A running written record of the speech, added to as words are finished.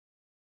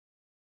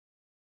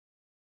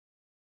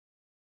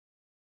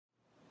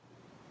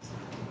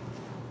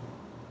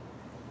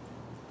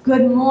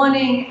Good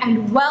morning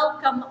and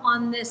welcome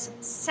on this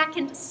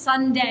second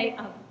Sunday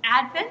of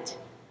Advent,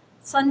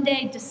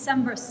 Sunday,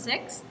 December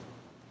 6th.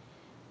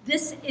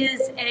 This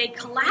is a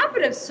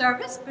collaborative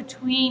service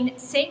between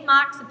St.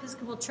 Mark's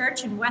Episcopal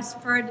Church in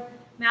Westford,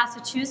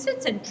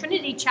 Massachusetts and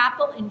Trinity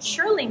Chapel in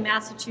Shirley,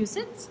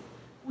 Massachusetts.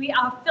 We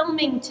are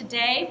filming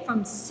today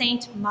from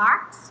St.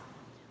 Mark's.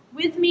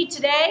 With me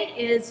today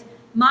is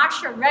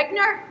Marcia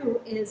Regner,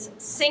 who is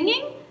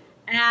singing,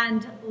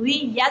 and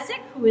Lee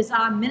Yezik, who is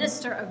our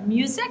Minister of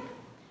Music.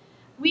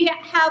 We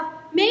have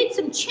made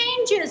some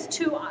changes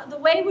to the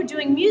way we're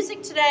doing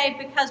music today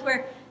because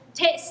we're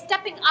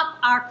stepping up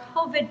our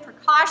COVID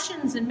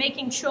precautions and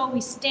making sure we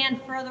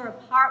stand further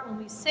apart when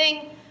we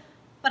sing.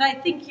 But I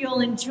think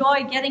you'll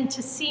enjoy getting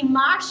to see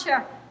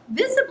Marcia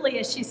visibly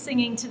as she's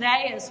singing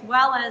today, as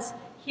well as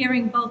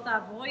hearing both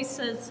our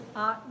voices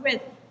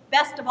with,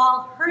 best of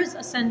all, hers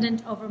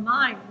ascendant over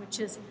mine, which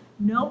is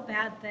no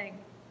bad thing.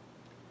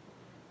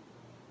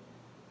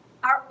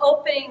 Our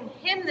opening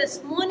hymn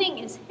this morning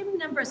is hymn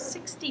number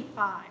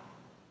 65.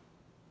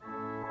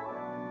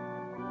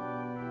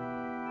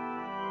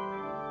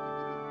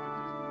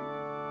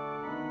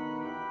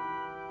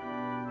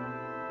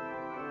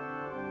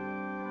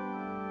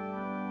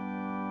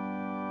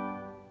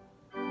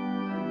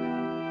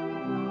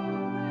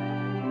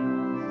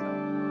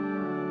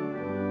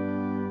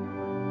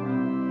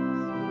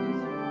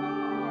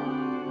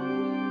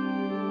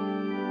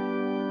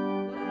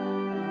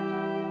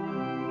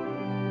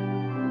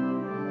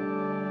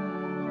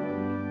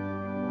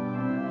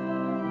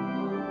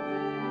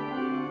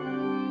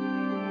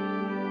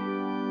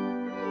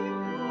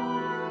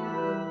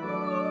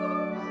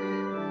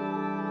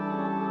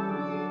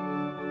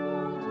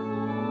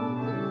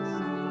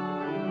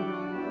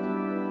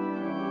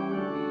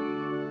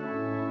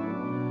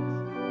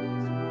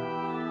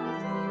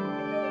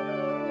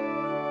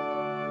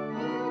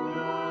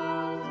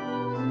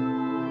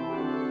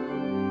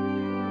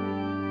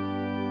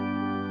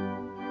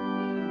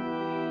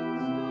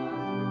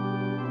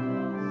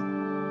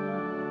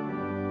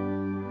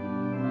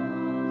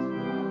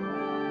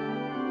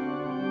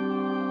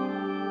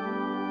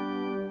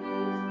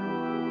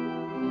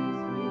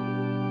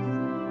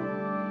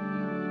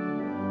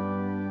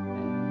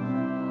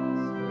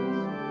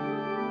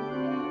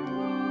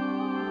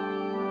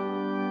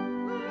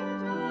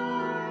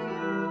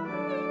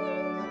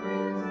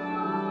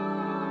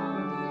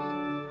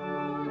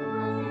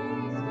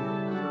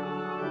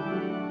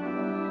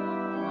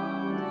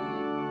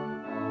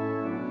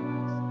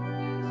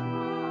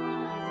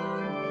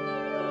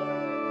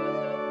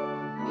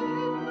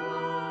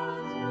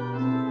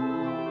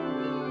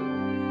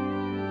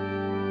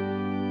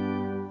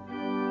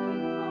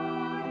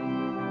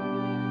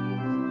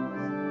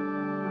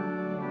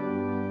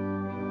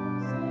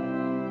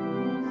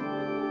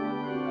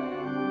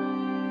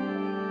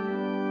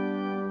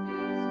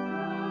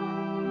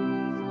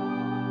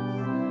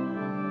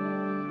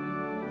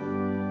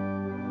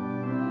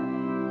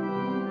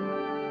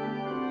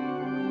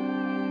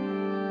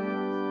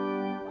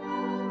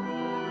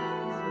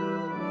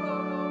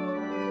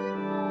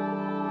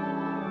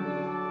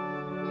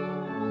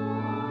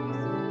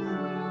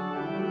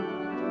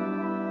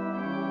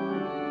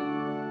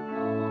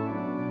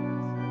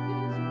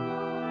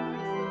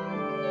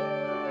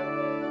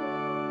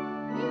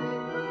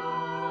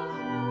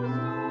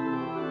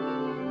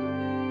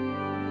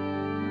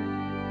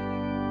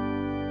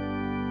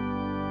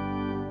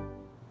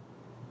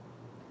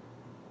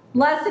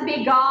 Blessed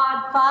be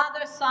God,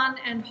 Father, Son,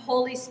 and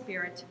Holy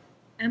Spirit,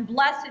 and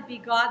blessed be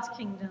God's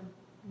kingdom,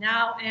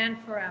 now and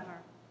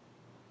forever.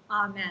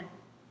 Amen.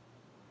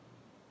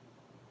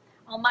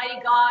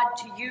 Almighty God,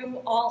 to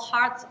you all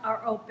hearts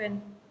are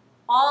open,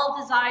 all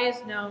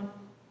desires known,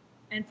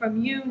 and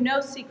from you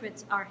no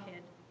secrets are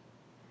hid.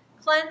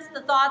 Cleanse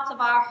the thoughts of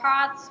our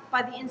hearts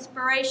by the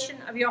inspiration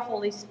of your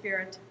Holy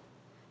Spirit,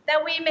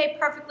 that we may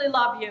perfectly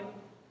love you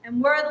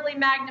and worthily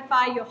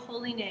magnify your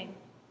holy name,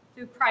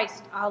 through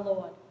Christ our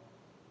Lord.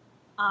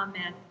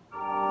 Amen.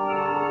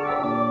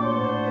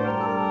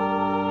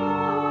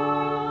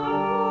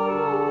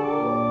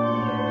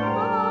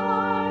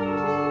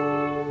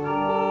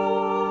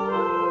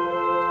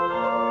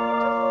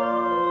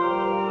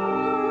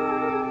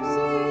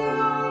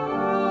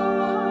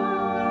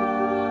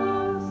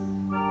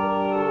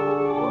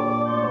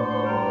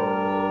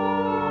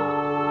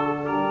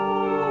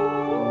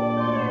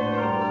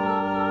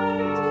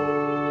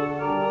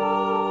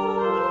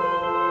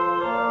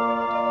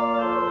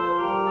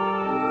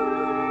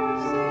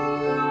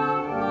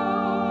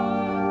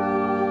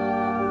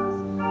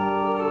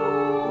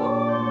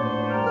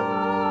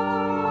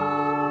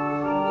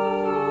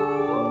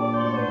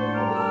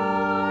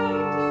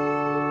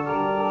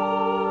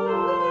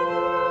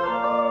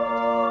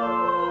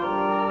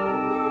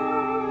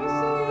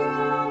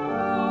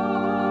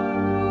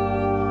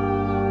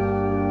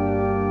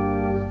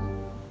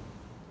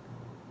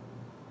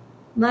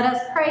 Let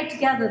us pray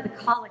together the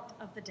collect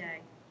of the day.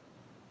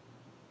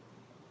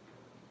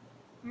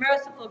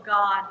 Merciful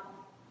God,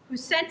 who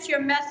sent your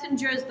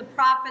messengers, the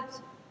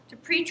prophets, to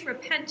preach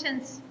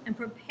repentance and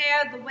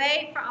prepare the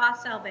way for our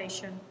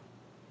salvation.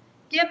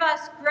 Give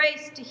us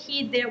grace to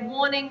heed their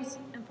warnings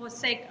and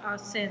forsake our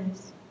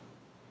sins,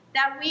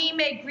 that we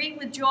may greet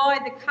with joy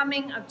the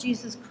coming of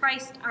Jesus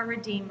Christ, our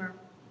Redeemer,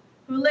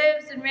 who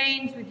lives and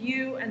reigns with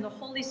you and the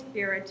Holy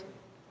Spirit,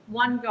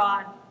 one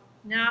God,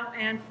 now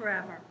and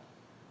forever.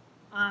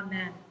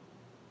 Amen.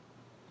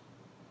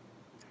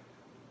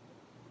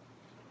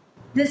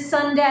 This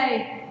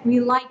Sunday, we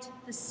light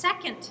the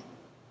second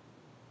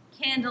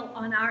candle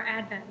on our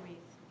Advent wreath.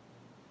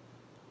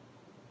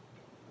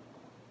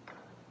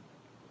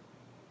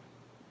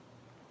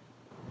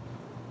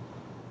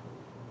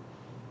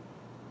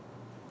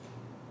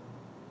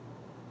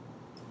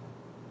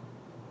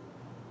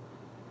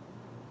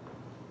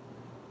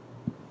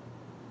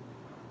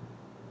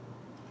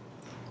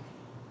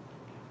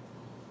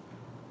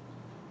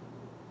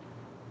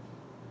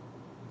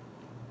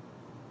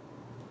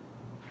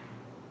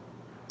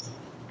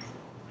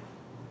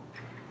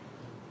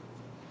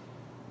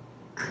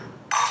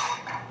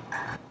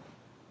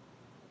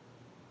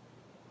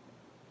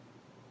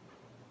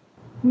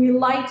 We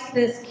light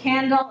this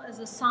candle as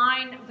a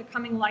sign of the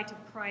coming light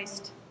of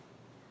Christ.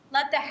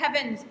 Let the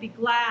heavens be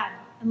glad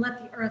and let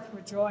the earth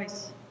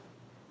rejoice.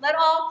 Let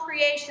all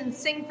creation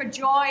sing for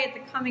joy at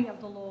the coming of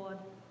the Lord.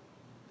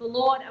 The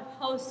Lord of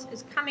hosts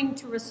is coming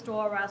to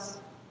restore us.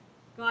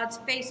 God's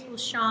face will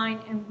shine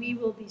and we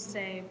will be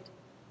saved.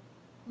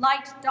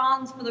 Light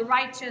dawns for the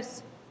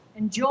righteous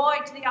and joy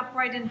to the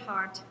upright in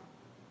heart.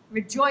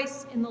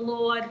 Rejoice in the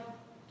Lord.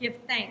 Give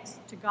thanks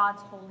to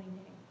God's holy name.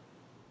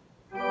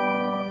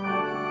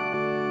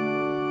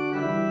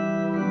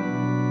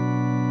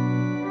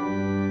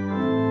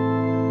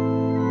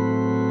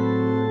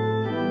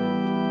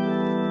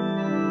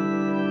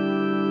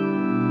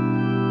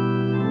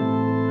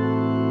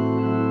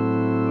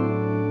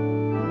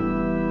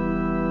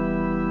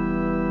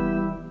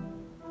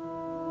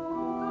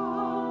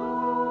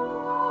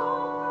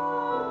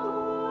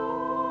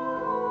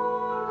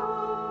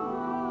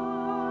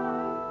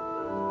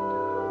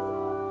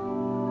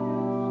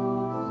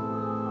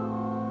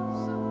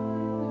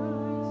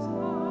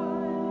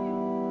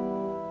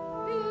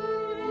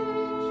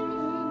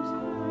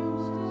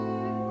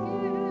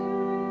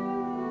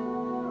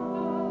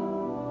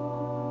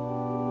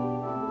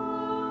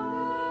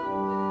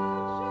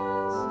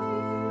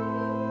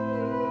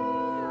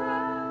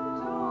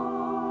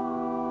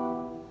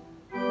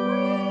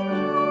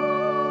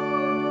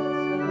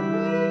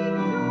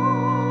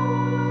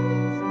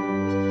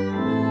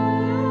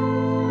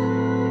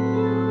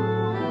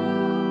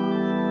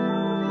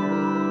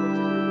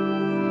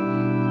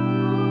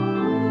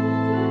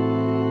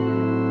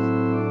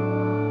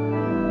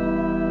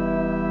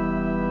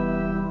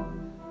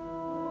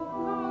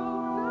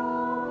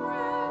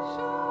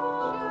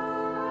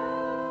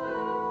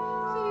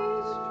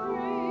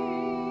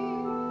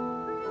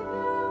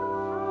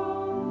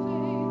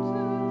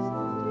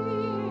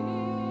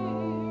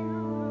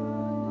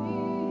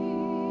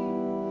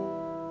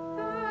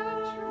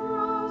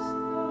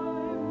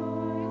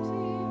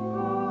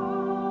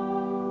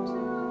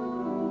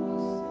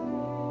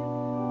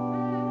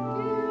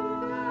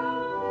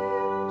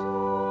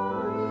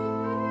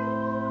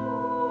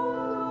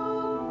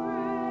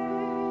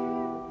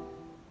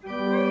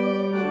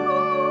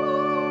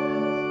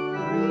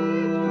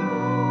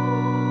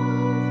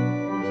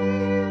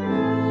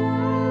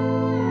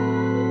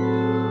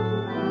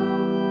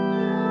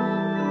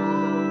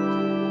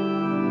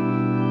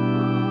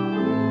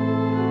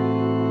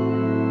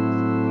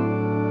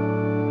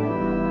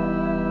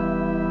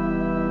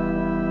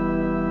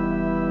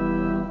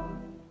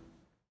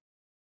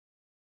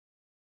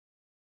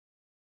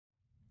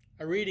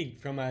 A reading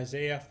from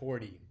Isaiah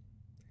 40.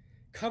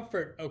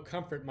 Comfort, O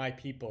comfort my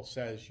people,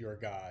 says your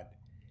God.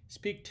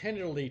 Speak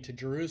tenderly to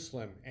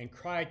Jerusalem and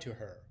cry to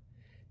her,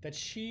 that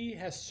she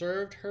has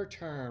served her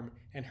term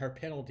and her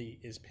penalty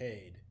is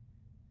paid,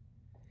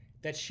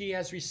 that she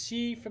has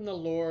received from the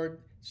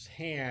Lord's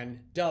hand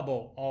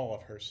double all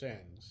of her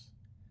sins.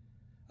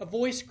 A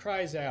voice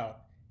cries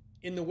out,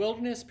 in the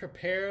wilderness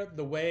prepare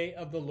the way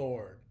of the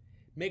Lord,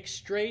 make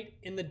straight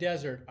in the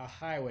desert a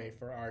highway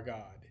for our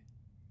God.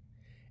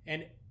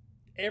 And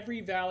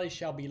every valley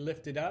shall be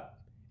lifted up,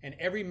 and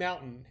every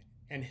mountain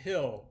and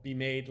hill be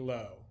made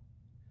low.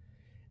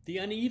 The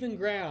uneven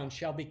ground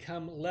shall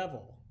become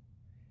level,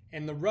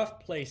 and the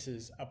rough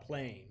places a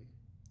plain.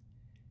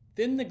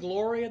 Then the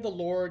glory of the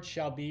Lord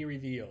shall be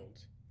revealed,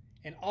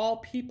 and all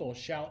people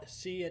shall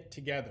see it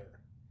together,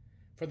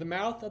 for the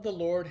mouth of the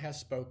Lord has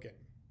spoken.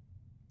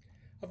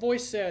 A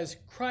voice says,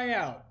 cry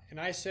out, and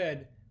I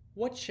said,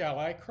 what shall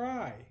I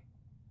cry?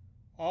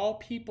 All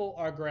people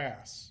are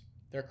grass.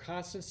 Their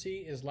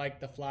constancy is like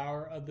the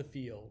flower of the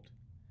field.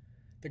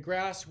 The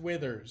grass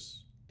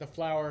withers, the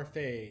flower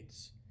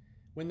fades.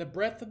 When the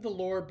breath of the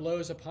Lord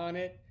blows upon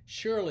it,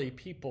 surely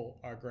people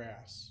are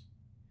grass.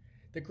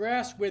 The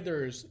grass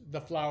withers,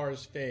 the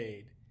flowers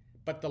fade,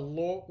 but the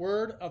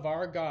word of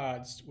our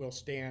gods will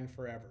stand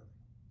forever.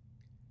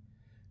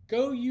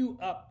 Go you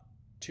up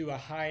to a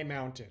high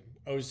mountain,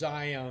 O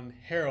Zion,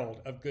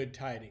 herald of good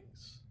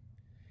tidings.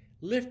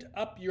 Lift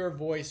up your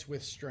voice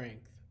with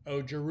strength,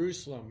 O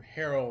Jerusalem,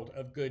 herald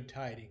of good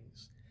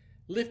tidings.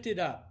 Lift it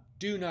up,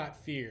 do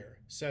not fear,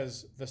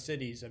 says the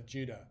cities of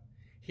Judah.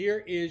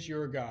 Here is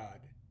your God.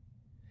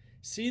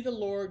 See, the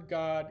Lord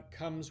God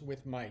comes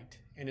with might,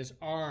 and his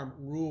arm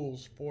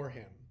rules for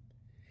him.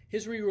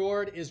 His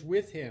reward is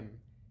with him,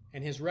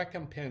 and his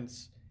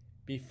recompense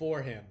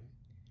before him.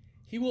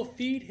 He will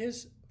feed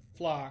his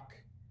flock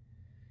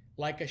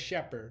like a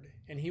shepherd,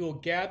 and he will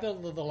gather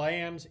the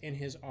lambs in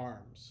his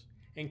arms,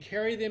 and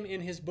carry them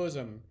in his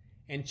bosom,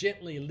 and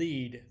gently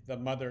lead the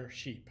mother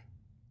sheep.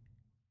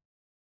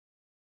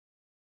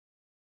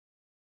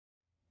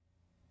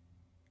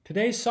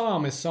 Today's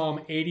psalm is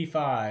Psalm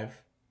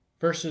 85,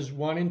 verses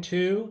 1 and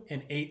 2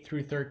 and 8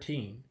 through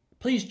 13.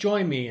 Please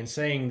join me in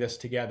saying this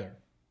together.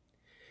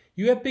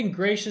 You have been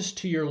gracious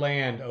to your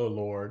land, O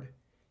Lord.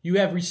 You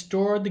have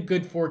restored the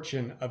good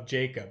fortune of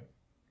Jacob.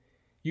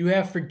 You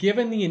have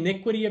forgiven the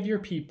iniquity of your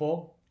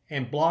people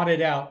and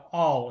blotted out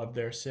all of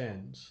their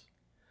sins.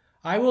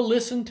 I will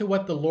listen to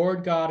what the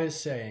Lord God is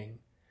saying,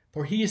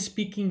 for he is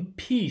speaking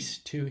peace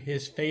to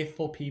his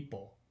faithful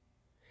people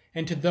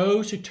and to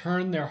those who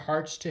turn their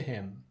hearts to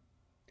him.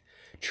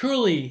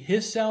 Truly,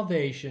 his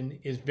salvation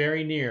is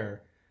very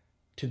near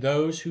to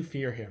those who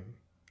fear him,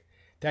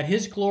 that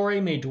his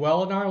glory may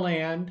dwell in our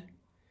land.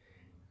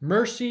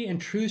 Mercy and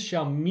truth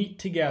shall meet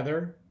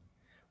together.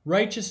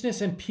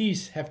 Righteousness and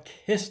peace have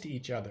kissed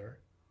each other.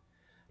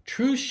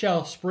 Truth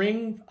shall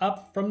spring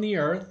up from the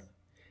earth,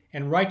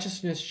 and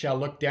righteousness shall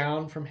look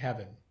down from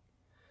heaven.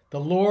 The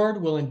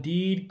Lord will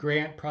indeed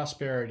grant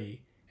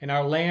prosperity, and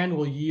our land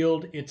will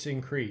yield its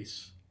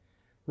increase.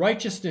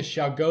 Righteousness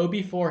shall go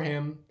before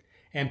him,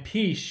 and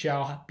peace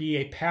shall be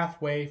a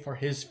pathway for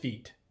his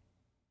feet.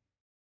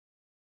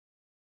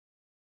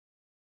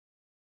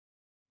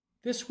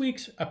 This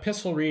week's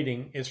epistle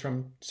reading is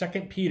from 2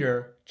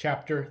 Peter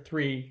chapter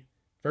 3,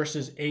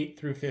 verses 8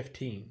 through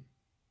 15.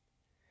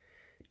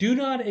 Do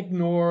not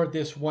ignore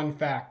this one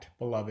fact,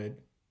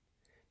 beloved,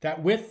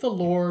 that with the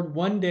Lord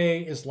 1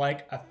 day is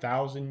like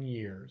 1,000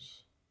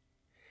 years,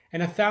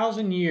 and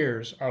 1,000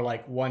 years are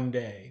like 1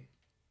 day.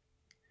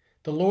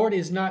 The Lord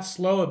is not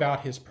slow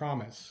about his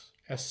promise,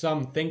 as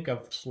some think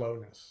of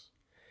slowness,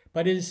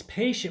 but is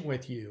patient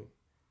with you,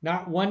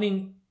 not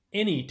wanting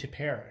any to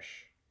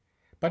perish,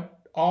 but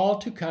all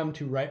to come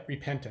to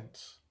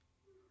repentance.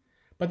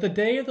 But the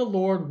day of the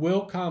Lord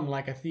will come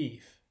like a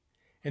thief,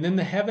 and then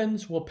the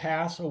heavens will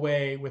pass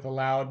away with a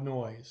loud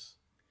noise,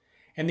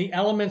 and the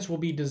elements will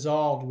be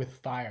dissolved with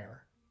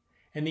fire,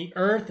 and the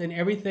earth and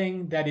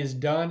everything that is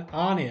done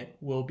on it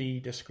will be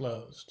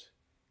disclosed.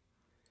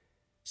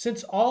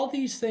 Since all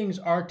these things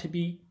are to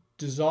be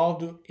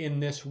dissolved in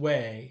this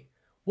way,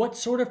 what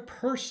sort of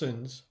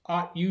persons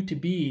ought you to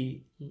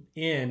be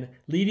in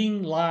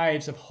leading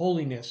lives of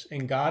holiness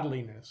and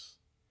godliness,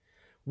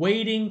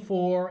 waiting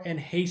for and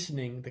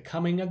hastening the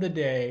coming of the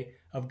day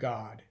of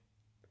God,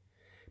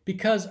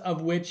 because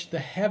of which the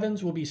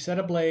heavens will be set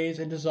ablaze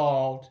and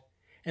dissolved,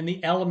 and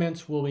the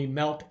elements will be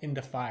melt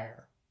into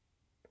fire.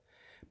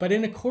 But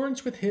in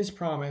accordance with his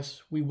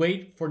promise, we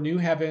wait for new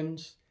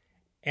heavens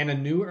and a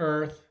new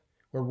earth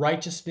where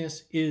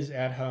righteousness is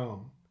at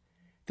home.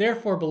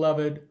 Therefore,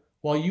 beloved,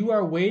 while you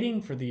are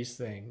waiting for these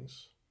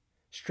things,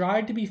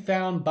 strive to be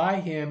found by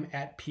him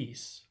at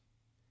peace,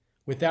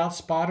 without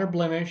spot or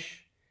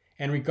blemish,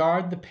 and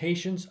regard the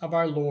patience of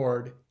our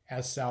Lord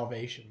as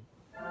salvation.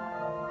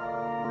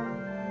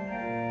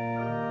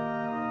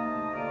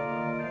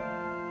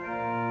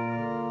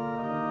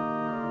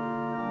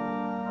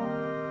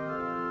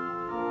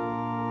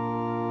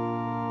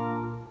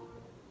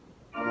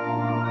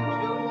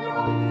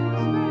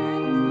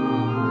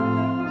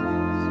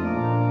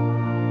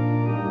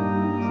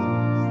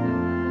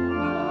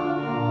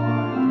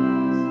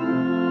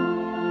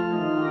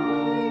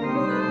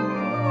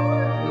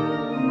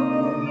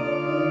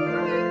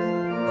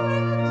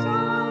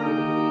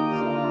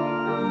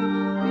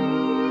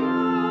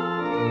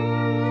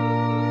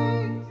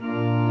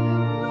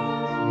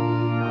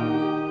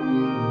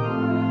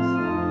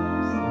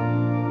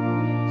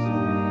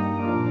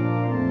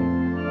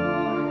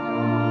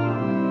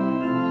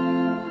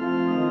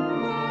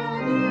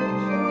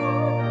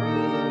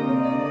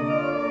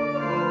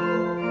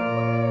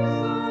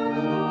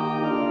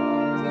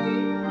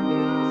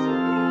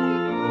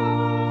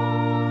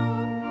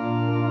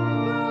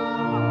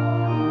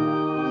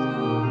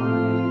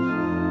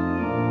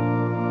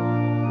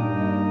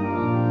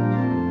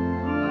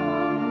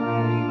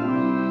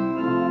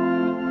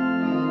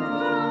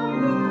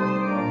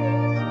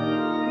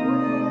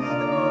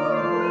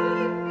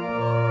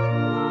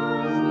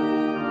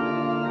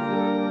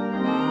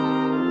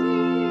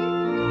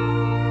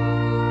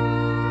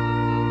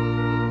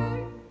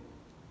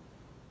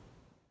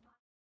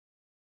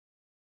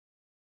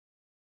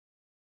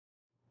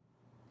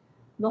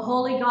 The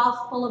Holy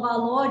Gospel of our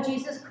Lord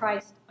Jesus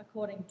Christ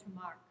according to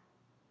Mark.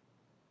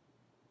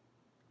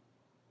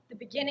 The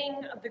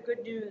beginning of the good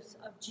news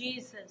of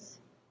Jesus,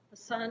 the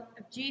Son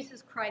of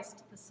Jesus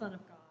Christ, the Son of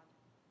God.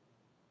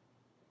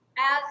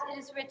 as it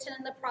is written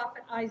in the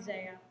prophet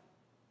Isaiah,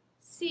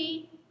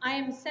 "See, I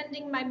am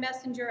sending my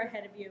messenger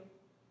ahead of you,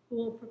 who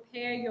will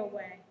prepare your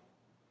way.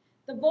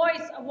 The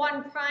voice of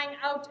one crying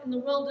out in the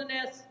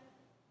wilderness,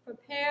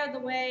 prepare the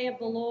way of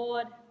the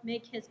Lord,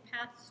 make his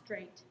path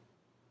straight."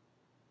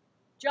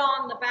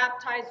 John the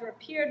Baptizer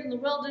appeared in the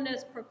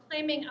wilderness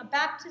proclaiming a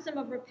baptism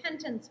of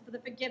repentance for the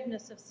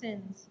forgiveness of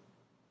sins.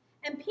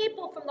 And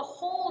people from the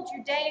whole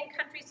Judean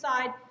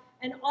countryside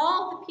and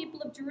all the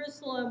people of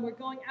Jerusalem were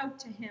going out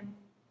to him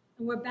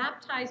and were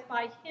baptized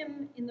by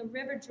him in the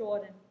river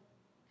Jordan,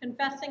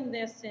 confessing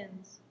their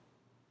sins.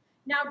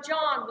 Now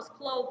John was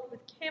clothed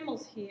with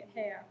camel's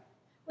hair,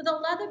 with a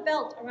leather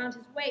belt around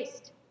his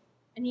waist,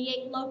 and he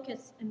ate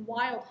locusts and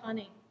wild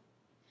honey.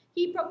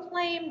 He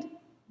proclaimed,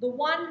 "The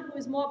one who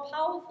is more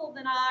powerful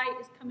than I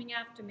is coming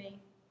after me.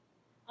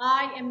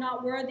 I am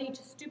not worthy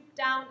to stoop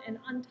down and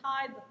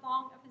untie the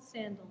thong of his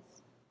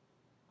sandals.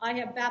 I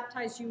have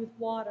baptized you with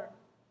water,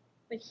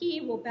 but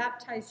he will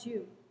baptize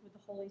you with the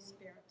Holy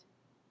Spirit."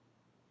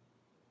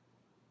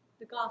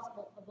 The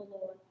Gospel of the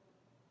Lord.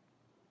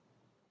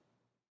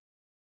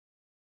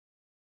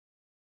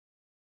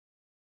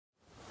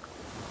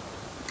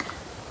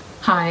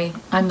 Hi,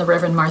 I'm the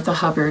Reverend Martha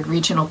Hubbard,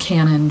 Regional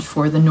Canon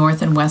for the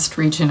North and West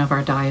region of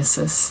our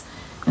diocese,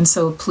 and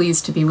so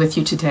pleased to be with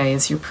you today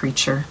as your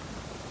preacher.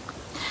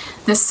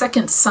 This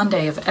second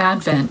Sunday of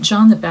Advent,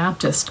 John the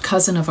Baptist,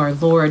 cousin of our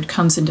Lord,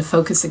 comes into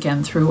focus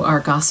again through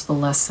our gospel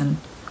lesson.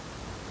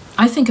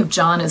 I think of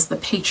John as the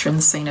patron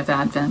saint of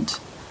Advent,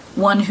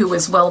 one who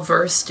is well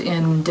versed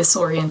in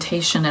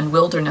disorientation and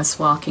wilderness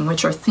walking,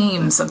 which are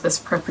themes of this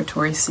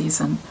preparatory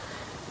season.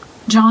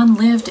 John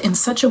lived in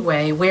such a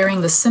way,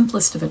 wearing the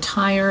simplest of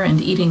attire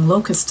and eating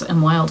locusts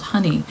and wild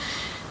honey,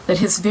 that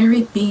his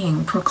very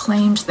being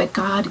proclaimed that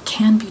God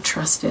can be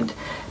trusted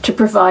to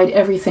provide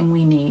everything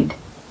we need,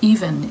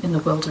 even in the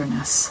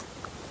wilderness.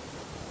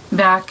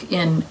 Back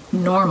in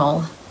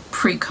normal,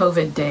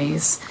 pre-COVID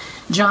days,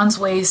 John's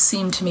ways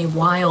seemed to me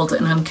wild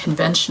and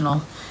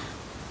unconventional,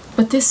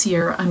 but this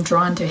year I'm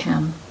drawn to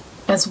him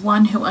as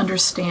one who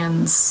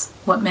understands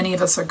what many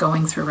of us are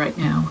going through right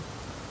now.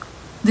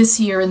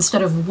 This year,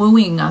 instead of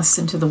wooing us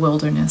into the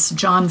wilderness,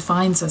 John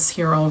finds us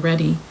here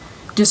already,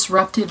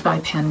 disrupted by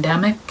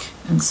pandemic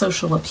and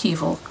social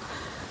upheaval.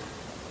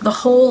 The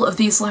whole of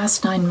these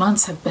last 9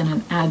 months have been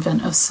an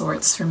advent of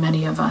sorts for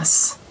many of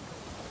us.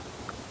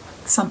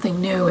 Something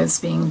new is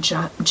being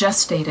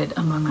gestated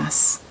among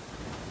us.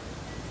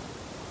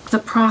 The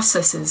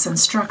processes and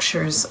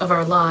structures of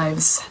our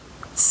lives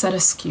set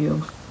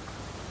askew.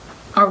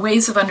 Our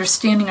ways of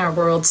understanding our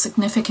world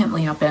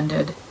significantly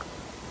upended.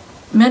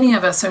 Many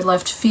of us are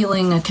left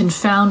feeling a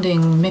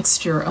confounding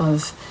mixture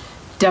of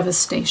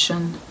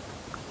devastation,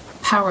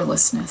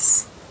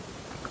 powerlessness,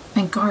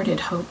 and guarded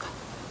hope.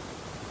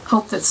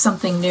 Hope that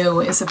something new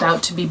is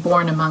about to be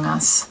born among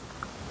us.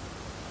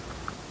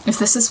 If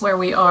this is where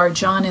we are,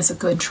 John is a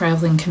good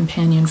traveling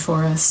companion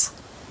for us.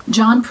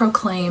 John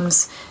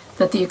proclaims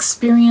that the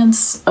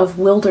experience of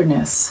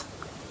wilderness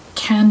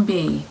can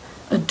be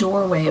a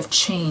doorway of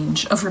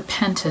change, of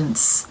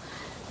repentance,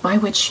 by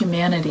which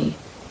humanity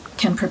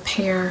can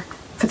prepare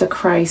for the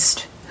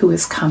Christ who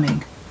is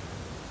coming.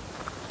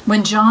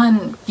 When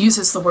John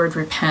uses the word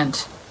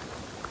repent,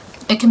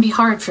 it can be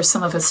hard for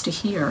some of us to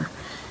hear.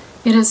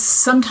 It has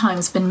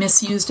sometimes been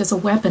misused as a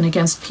weapon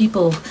against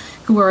people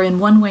who are in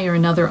one way or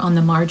another on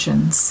the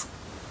margins,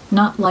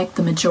 not like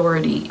the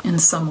majority in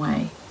some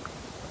way.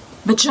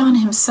 But John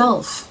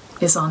himself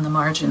is on the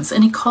margins,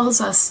 and he calls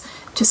us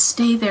to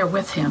stay there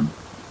with him.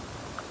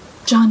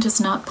 John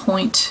does not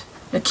point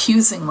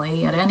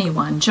accusingly at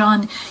anyone.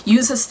 John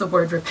uses the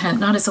word repent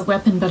not as a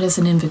weapon but as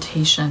an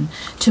invitation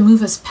to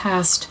move us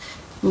past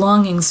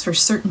longings for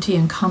certainty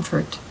and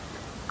comfort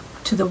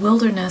to the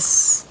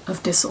wilderness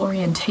of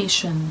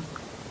disorientation,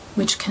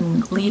 which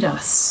can lead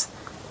us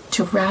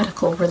to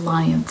radical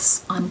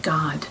reliance on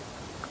God.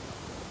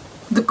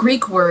 The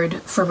Greek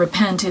word for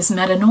repent is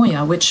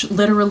metanoia, which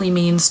literally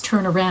means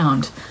turn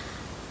around.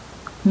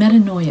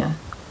 Metanoia,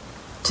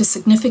 to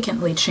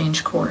significantly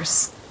change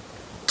course,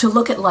 to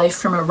look at life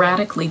from a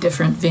radically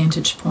different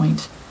vantage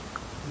point.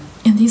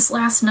 In these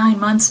last 9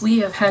 months, we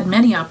have had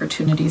many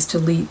opportunities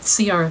to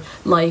see our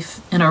life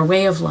and our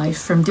way of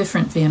life from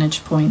different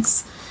vantage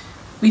points.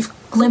 We've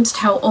glimpsed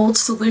how old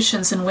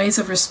solutions and ways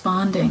of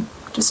responding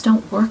just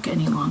don't work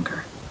any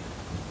longer.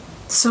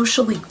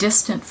 Socially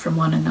distant from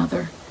one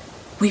another,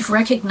 we've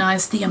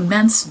recognized the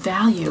immense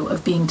value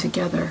of being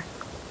together.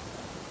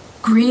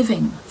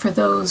 Grieving for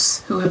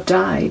those who have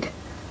died,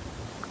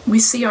 we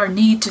see our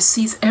need to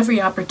seize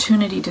every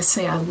opportunity to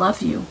say, "I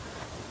love you,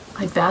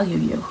 I value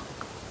you,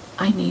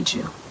 I need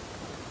you."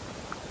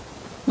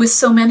 With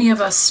so many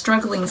of us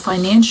struggling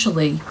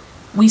financially,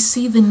 we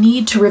see the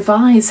need to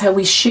revise how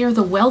we share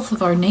the wealth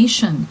of our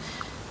nation,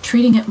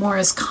 treating it more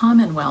as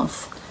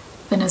commonwealth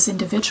than as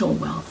individual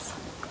wealth.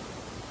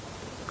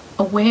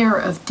 Aware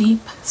of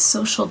deep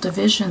social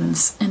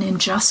divisions and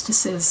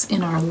injustices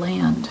in our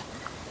land,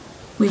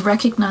 we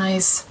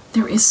recognize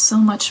there is so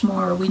much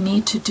more we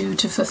need to do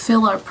to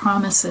fulfill our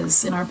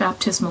promises in our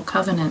baptismal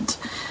covenant,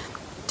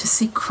 to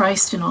seek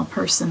Christ in all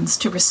persons,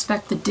 to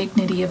respect the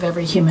dignity of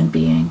every human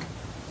being.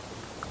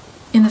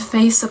 In the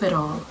face of it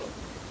all,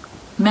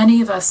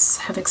 many of us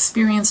have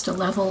experienced a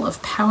level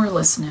of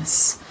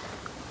powerlessness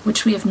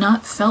which we have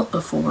not felt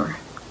before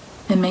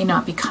and may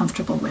not be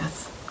comfortable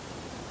with.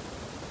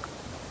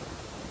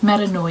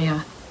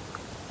 Metanoia.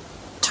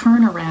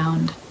 Turn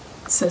around,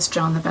 says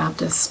John the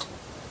Baptist.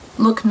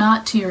 Look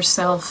not to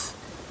yourself,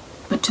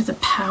 but to the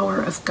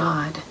power of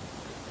God.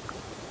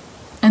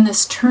 And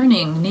this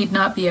turning need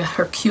not be a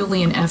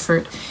Herculean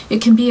effort.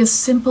 It can be as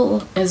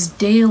simple as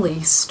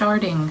daily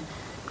starting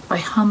by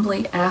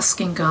humbly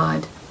asking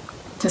God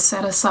to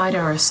set aside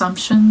our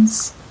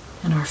assumptions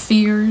and our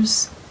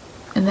fears,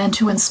 and then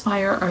to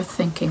inspire our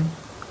thinking,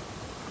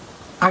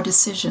 our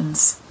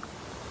decisions,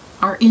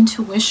 our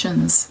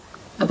intuitions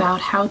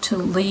about how to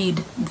lead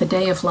the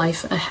day of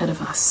life ahead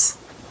of us.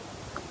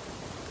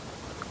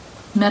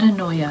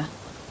 Metanoia,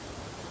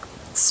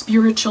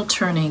 spiritual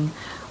turning,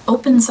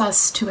 opens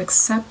us to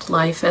accept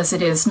life as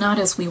it is, not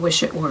as we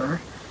wish it were.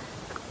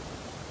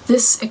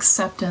 This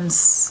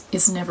acceptance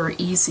is never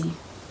easy,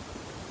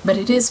 but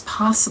it is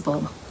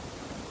possible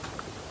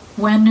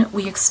when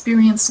we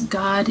experience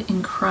God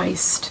in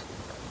Christ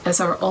as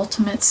our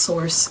ultimate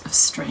source of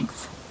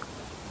strength.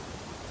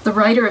 The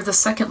writer of the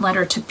second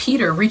letter to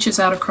Peter reaches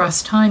out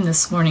across time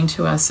this morning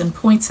to us and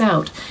points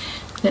out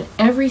that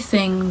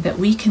everything that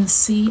we can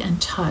see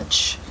and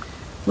touch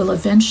will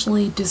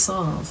eventually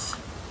dissolve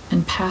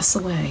and pass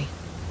away.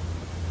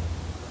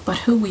 But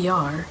who we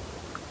are,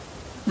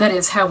 that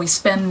is, how we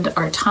spend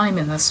our time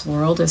in this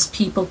world as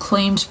people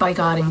claimed by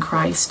God in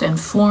Christ and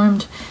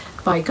formed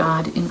by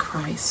God in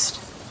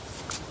Christ,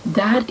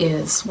 that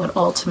is what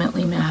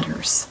ultimately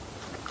matters.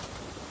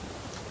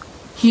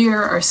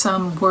 Here are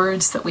some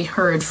words that we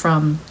heard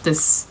from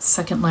this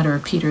second letter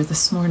of Peter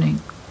this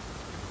morning.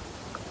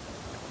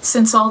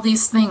 Since all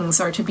these things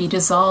are to be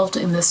dissolved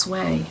in this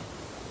way,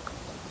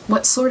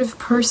 what sort of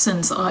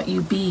persons ought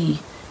you be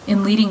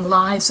in leading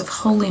lives of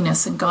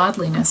holiness and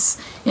godliness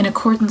in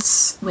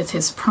accordance with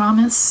his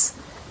promise?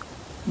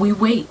 We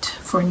wait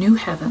for new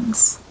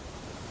heavens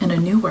and a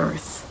new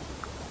earth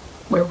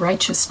where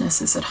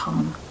righteousness is at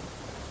home.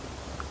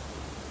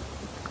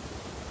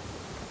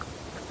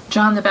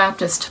 John the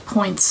Baptist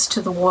points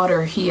to the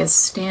water he is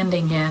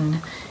standing in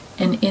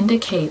and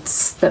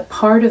indicates that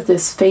part of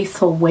this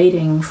faithful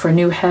waiting for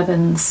new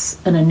heavens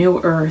and a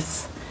new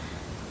earth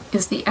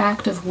is the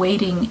act of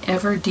wading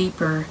ever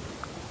deeper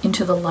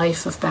into the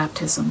life of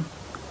baptism.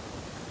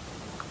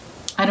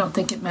 I don't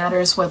think it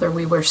matters whether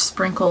we were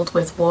sprinkled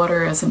with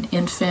water as an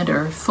infant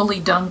or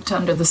fully dunked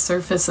under the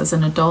surface as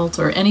an adult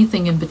or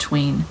anything in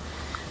between.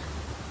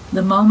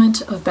 The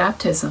moment of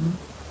baptism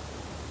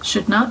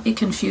should not be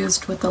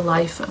confused with the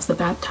life of the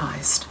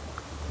baptized.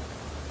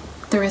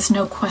 There is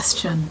no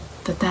question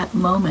that that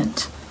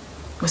moment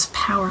was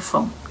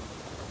powerful.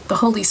 The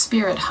Holy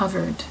Spirit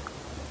hovered.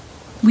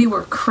 We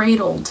were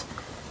cradled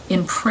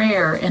in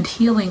prayer and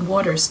healing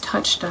waters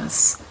touched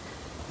us.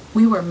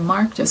 We were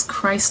marked as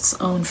Christ's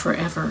own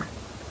forever.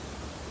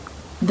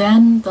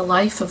 Then the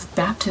life of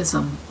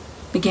baptism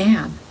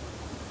began.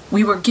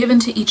 We were given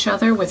to each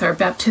other with our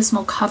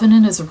baptismal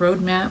covenant as a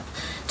roadmap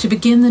to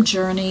begin the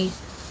journey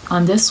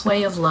on this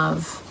way of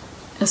love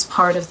as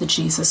part of the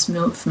Jesus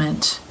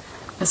movement,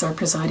 as our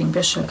presiding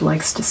bishop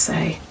likes to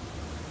say.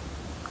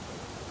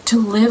 To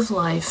live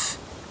life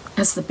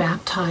as the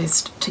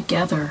baptized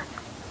together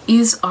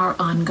is our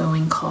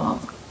ongoing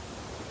call.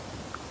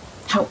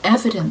 How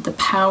evident the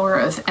power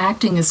of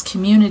acting as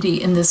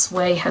community in this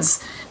way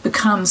has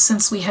become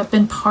since we have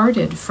been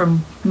parted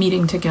from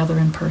meeting together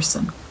in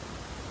person.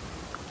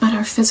 But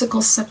our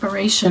physical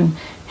separation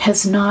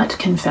has not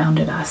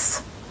confounded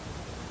us.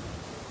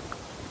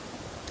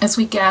 As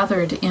we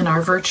gathered in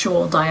our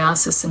virtual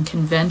diocesan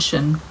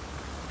convention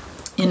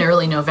in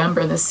early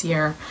November this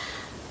year,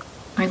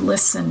 I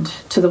listened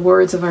to the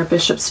words of our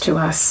bishops to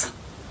us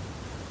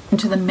and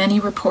to the many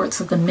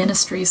reports of the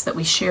ministries that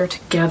we share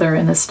together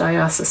in this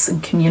diocesan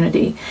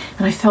community,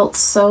 and I felt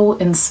so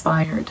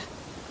inspired.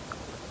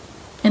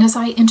 And as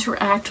I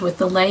interact with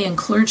the lay and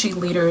clergy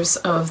leaders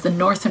of the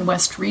North and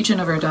West region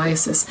of our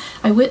diocese,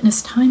 I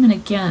witness time and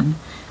again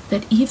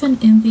that even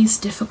in these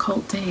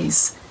difficult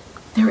days,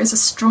 there is a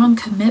strong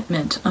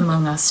commitment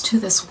among us to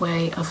this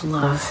way of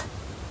love.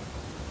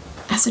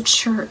 As a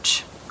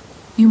church,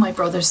 you, my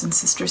brothers and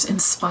sisters,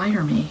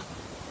 inspire me.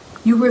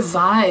 You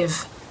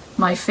revive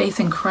my faith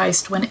in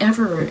Christ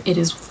whenever it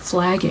is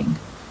flagging,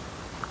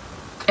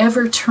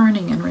 ever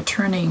turning and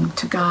returning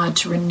to God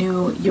to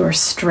renew your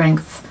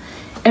strength,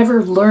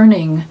 ever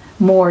learning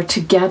more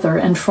together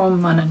and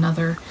from one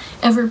another,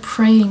 ever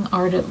praying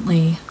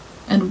ardently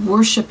and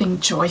worshiping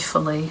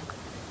joyfully,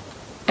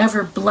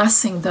 ever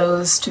blessing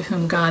those to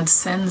whom God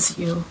sends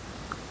you,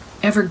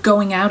 ever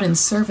going out in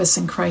service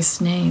in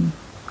Christ's name,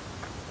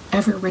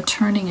 ever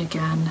returning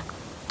again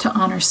to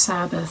honor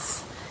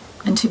Sabbath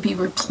and to be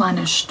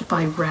replenished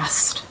by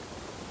rest.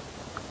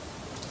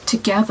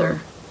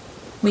 Together,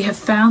 we have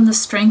found the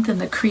strength and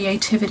the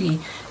creativity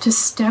to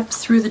step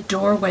through the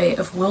doorway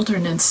of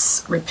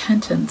wilderness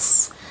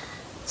repentance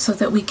so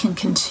that we can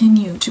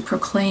continue to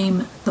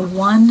proclaim the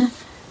one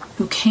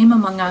who came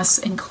among us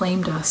and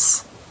claimed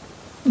us,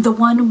 the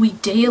one we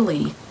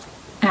daily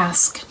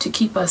ask to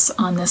keep us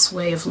on this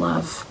way of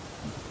love.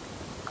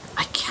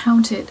 I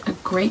count it a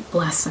great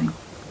blessing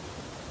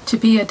to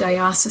be a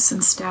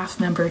diocesan staff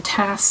member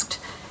tasked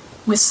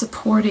with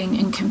supporting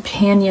and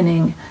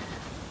companioning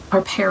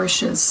our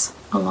parishes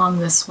along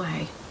this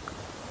way.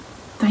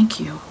 Thank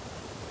you.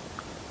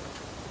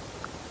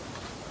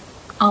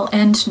 I'll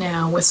end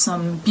now with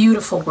some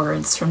beautiful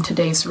words from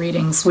today's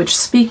readings, which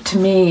speak to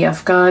me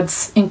of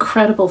God's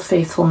incredible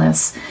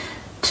faithfulness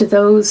to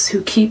those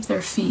who keep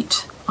their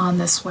feet on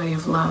this way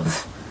of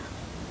love.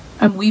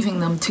 I'm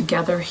weaving them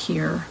together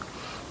here,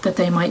 that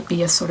they might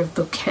be a sort of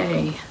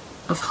bouquet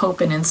of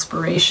hope and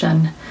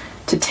inspiration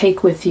to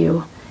take with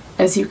you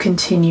as you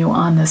continue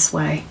on this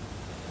way.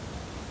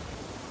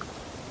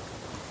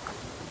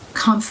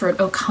 Comfort,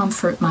 O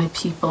comfort my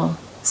people,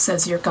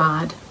 says your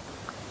God.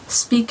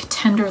 Speak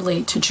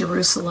tenderly to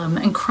Jerusalem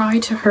and cry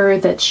to her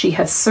that she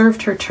has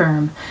served her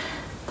term,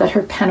 that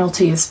her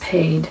penalty is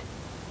paid.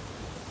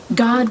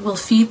 God will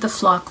feed the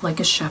flock like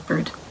a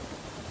shepherd.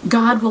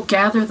 God will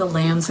gather the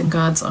lambs in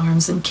God's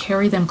arms and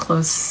carry them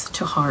close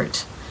to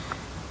heart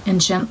and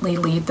gently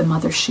lead the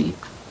mother sheep.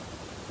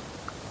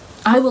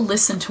 I will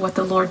listen to what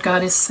the Lord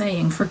God is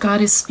saying, for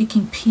God is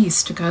speaking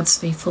peace to God's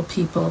faithful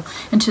people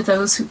and to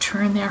those who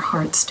turn their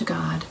hearts to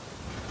God.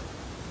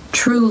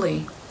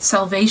 Truly,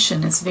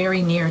 salvation is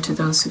very near to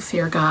those who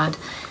fear God,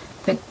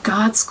 that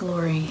God's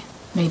glory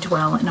may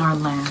dwell in our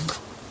land.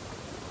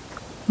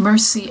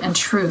 Mercy and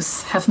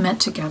truth have met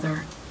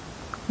together.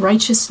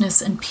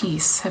 Righteousness and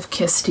peace have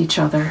kissed each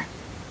other.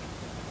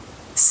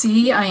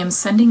 See, I am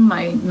sending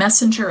my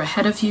messenger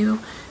ahead of you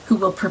who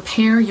will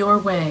prepare your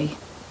way.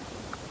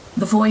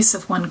 The voice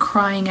of one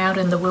crying out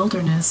in the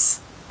wilderness,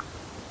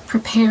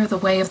 prepare the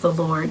way of the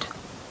Lord.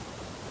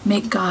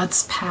 Make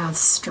God's paths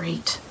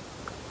straight.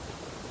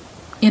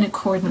 In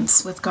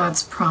accordance with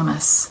God's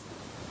promise,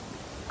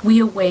 we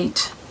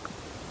await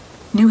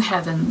new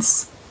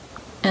heavens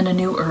and a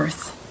new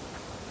earth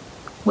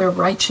where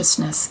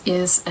righteousness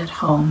is at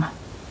home.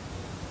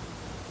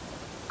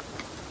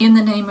 In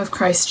the name of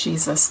Christ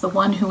Jesus, the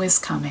one who is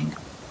coming.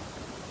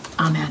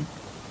 Amen.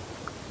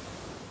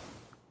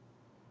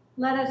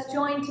 Let us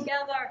join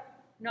together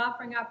in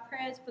offering our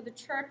prayers for the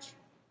church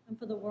and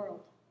for the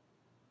world.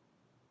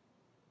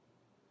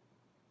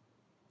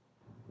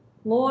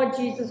 Lord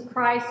Jesus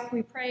Christ,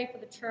 we pray for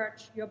the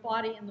church, your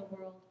body in the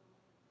world.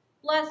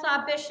 Bless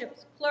our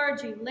bishops,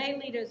 clergy, lay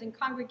leaders, and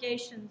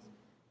congregations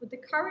with the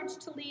courage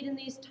to lead in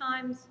these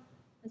times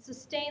and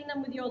sustain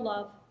them with your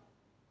love.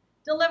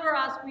 Deliver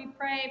us, we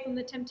pray, from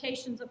the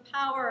temptations of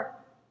power,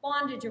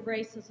 bondage of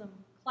racism,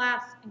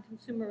 class, and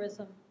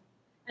consumerism,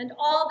 and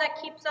all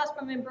that keeps us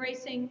from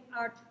embracing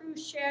our true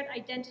shared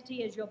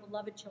identity as your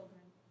beloved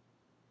children.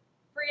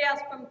 Free us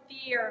from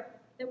fear,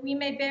 that we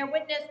may bear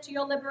witness to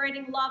your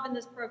liberating love in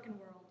this broken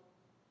world.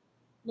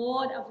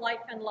 Lord of life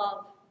and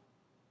love,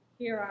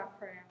 hear our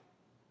prayer.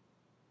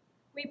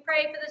 We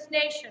pray for this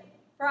nation,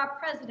 for our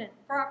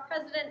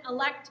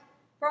president-elect,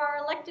 for our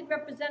elected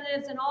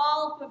representatives, and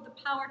all who have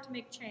the power to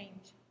make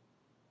change.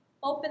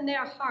 Open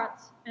their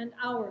hearts and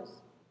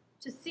ours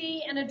to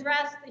see and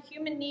address the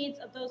human needs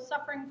of those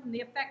suffering from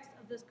the effects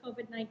of this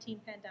COVID-19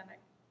 pandemic.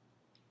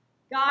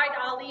 Guide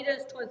our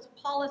leaders towards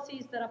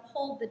policies that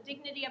uphold the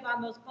dignity of our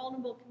most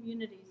vulnerable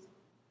communities,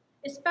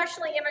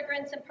 especially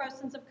immigrants and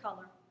persons of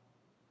color,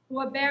 who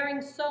are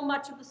bearing so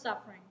much of the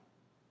suffering.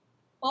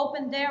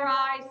 Open their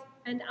eyes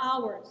and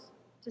ours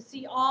to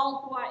see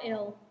all who are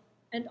ill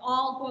and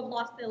all who have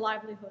lost their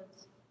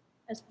livelihoods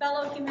as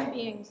fellow human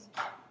beings,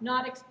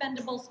 not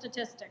expendable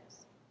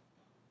statistics.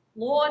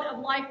 Lord of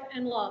life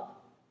and love,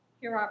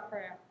 hear our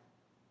prayer.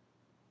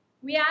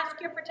 We ask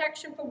your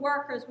protection for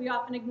workers we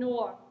often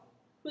ignore,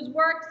 whose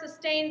work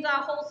sustains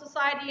our whole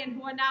society and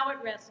who are now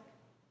at risk,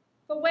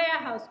 for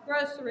warehouse,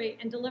 grocery,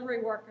 and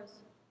delivery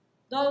workers,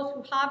 those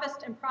who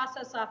harvest and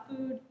process our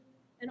food,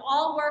 and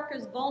all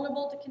workers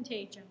vulnerable to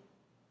contagion.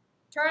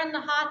 Turn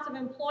the hearts of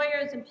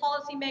employers and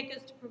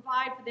policymakers to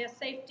provide for their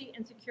safety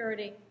and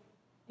security,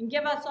 and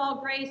give us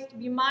all grace to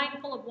be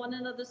mindful of one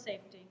another's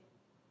safety.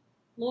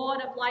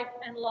 Lord of life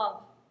and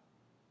love,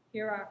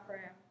 hear our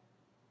prayer.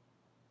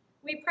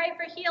 We pray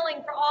for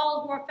healing for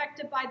all who are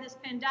affected by this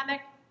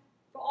pandemic,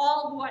 for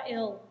all who are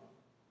ill,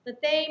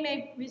 that they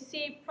may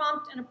receive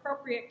prompt and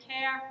appropriate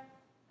care,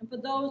 and for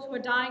those who are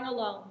dying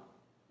alone,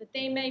 that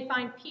they may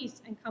find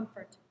peace and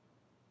comfort.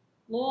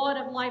 Lord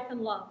of life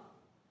and love,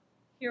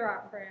 hear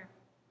our prayer.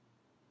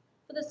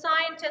 For the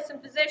scientists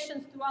and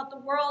physicians throughout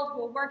the world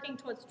who are working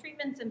towards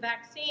treatments and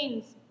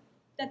vaccines,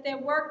 that their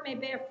work may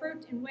bear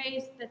fruit in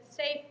ways that's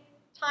safe,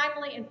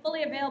 timely, and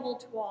fully available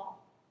to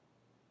all.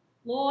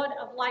 Lord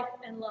of life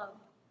and love,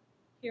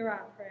 hear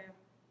our prayer.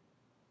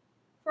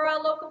 For our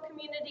local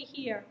community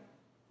here,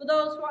 for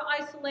those who are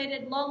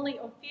isolated, lonely,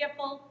 or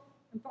fearful,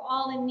 and for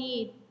all in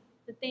need,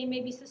 that they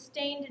may be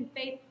sustained in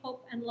faith,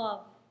 hope, and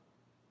love.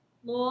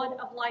 Lord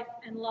of life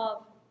and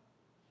love,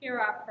 hear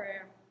our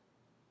prayer.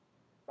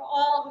 for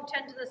all who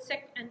tend to the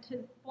sick and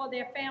for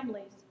their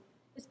families,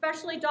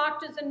 especially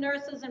doctors and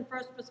nurses and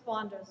first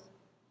responders,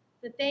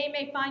 that they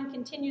may find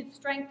continued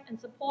strength and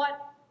support,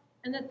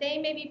 and that they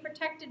may be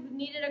protected with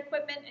needed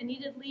equipment and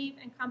needed leave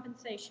and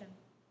compensation.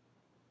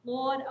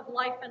 Lord of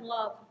life and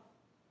love,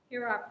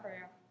 hear our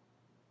prayer.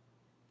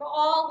 For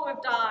all who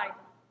have died,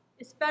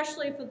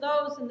 especially for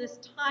those in this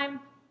time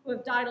who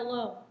have died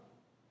alone,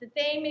 that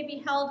they may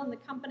be held in the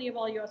company of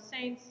all your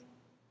saints,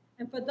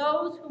 and for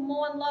those who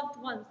mourn loved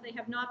ones they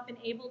have not been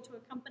able to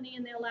accompany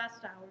in their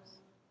last hours.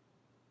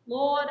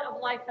 Lord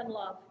of life and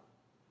love,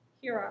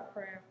 hear our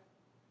prayer.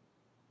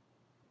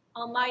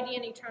 Almighty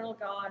and eternal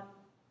God,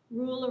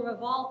 ruler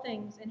of all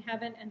things in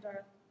heaven and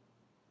earth,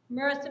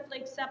 mercifully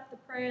accept the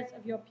prayers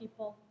of your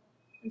people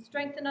and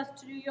strengthen us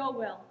to do your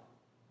will,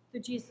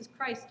 through Jesus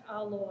Christ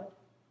our Lord.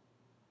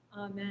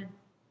 Amen.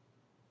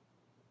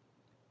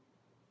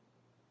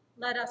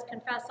 Let us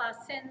confess our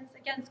sins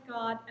against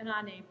God and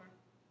our neighbor.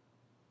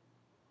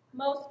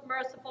 Most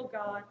merciful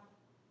God,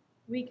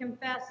 we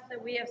confess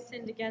that we have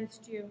sinned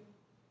against you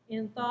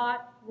in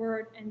thought,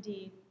 word, and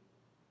deed,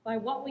 by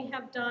what we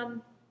have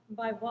done and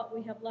by what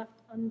we have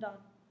left undone.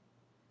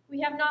 We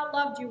have not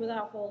loved you with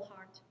our whole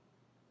heart.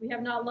 We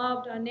have not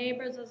loved our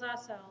neighbors as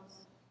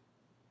ourselves.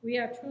 We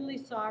are truly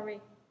sorry,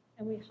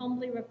 and we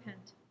humbly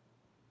repent.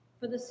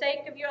 For the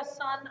sake of your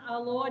Son, our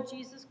Lord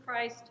Jesus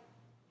Christ,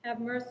 have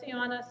mercy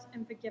on us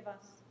and forgive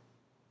us,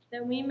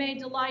 that we may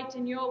delight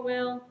in your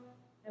will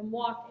and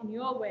walk in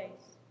your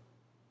ways,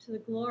 to the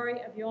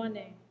glory of your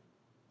name.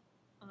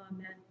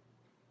 Amen.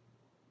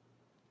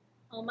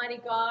 Almighty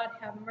God,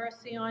 have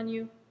mercy on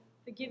you,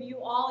 forgive you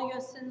all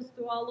your sins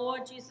through our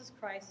Lord Jesus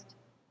Christ,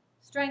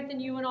 strengthen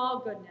you in all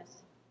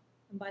goodness,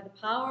 and by the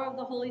power of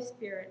the Holy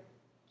Spirit,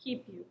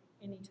 keep you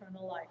in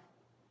eternal life.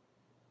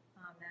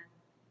 Amen.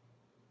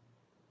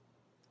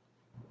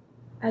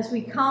 As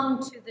we come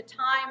to the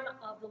time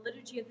of the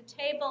Liturgy of the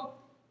Table,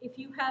 if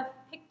you have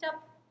picked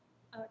up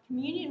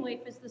communion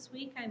wafers this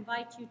week, I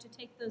invite you to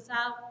take those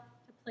out,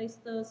 to place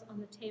those on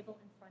the table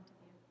in front of you.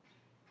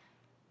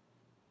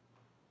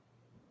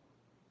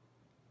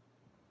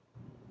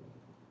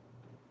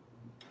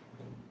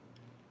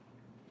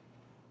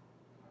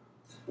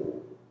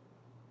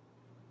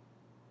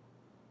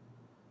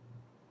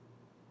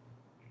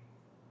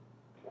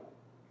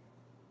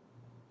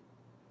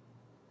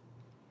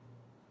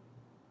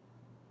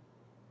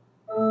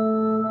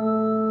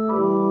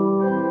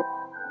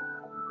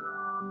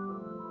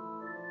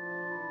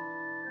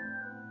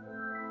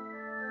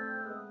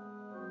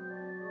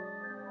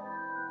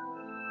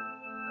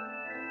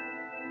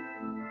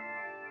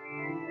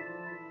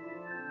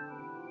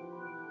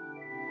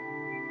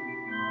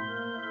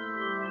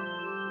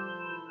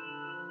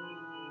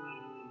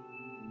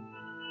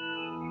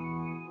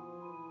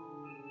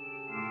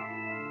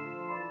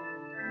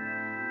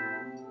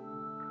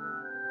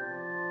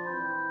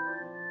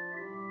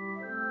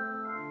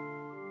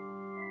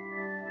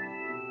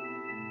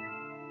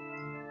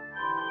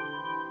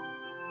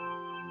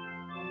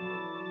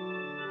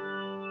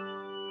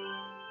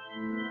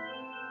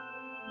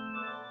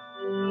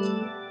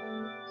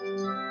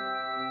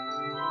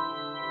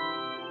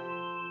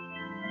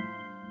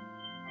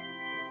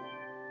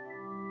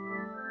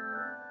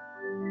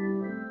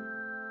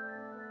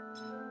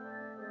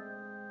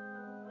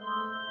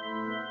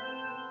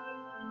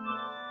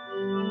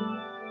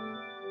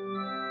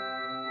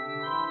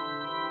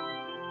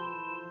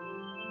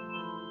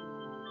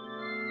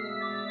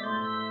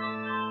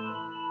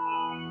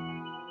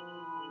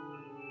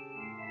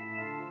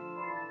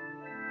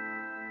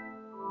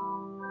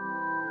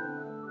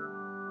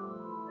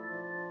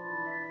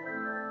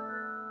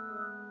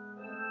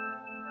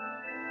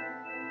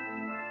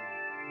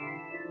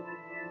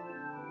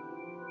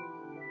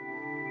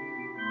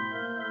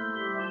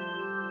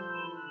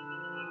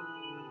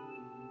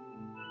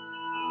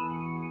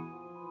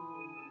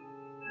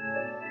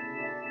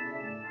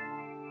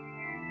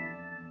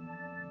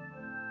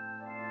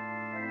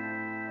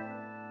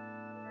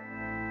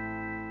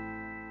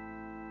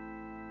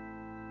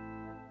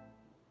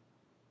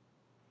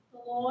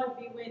 Lord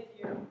be with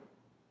you, and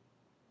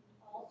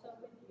also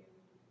with you.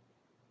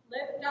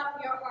 Lift up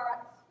your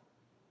hearts.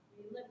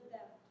 We lift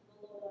them to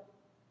the Lord.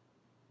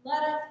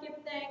 Let us give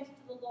thanks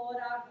to the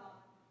Lord our God.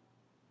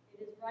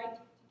 It is right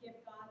to give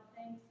God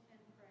thanks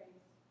and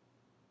praise.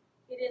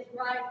 It is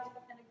right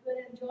and a good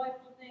and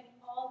joyful thing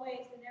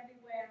always and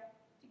everywhere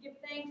to give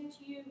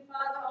thanks to you,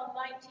 Father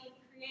Almighty,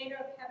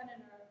 Creator of heaven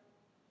and earth,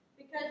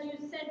 because you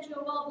sent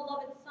your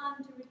well-beloved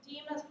Son to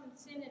redeem us from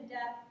sin and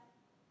death,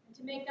 and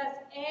to make us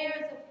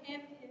heirs of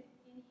him in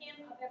him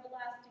of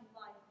everlasting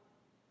life,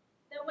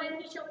 that when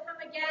he shall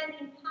come again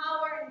in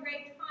power and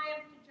great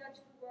triumph to judge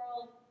the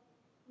world,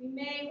 we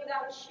may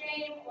without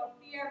shame or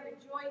fear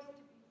rejoice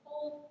to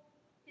behold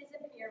his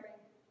appearing.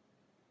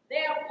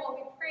 Therefore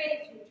we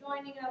praise you,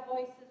 joining our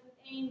voices with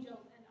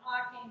angels and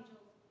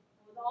archangels,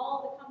 and with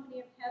all the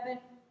company of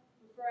heaven,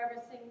 who forever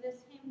sing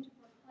this hymn to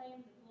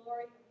proclaim the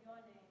glory of your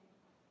name.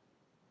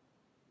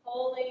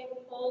 Holy,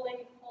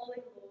 holy, holy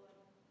Lord,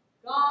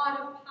 God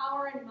of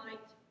power and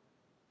might,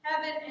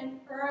 Heaven and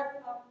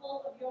earth are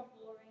full of your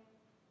glory.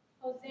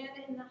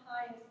 Hosanna in the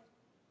highest.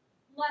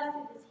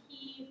 Blessed is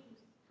he who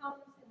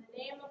comes in the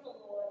name of the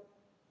Lord.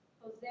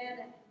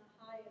 Hosanna in the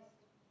highest.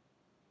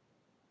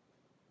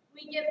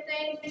 We give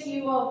thanks to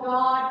you, O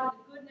God,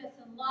 for the goodness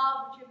and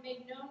love which you have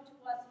made known to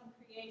us in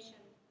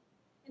creation,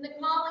 in the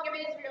calling of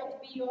Israel to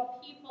be your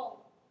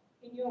people,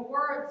 in your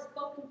words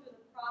spoken through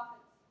the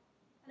prophets,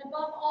 and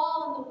above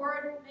all in the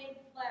Word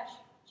made flesh,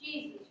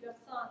 Jesus, your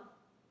Son.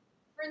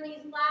 For in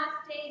these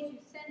last days you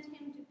sent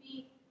him to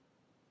be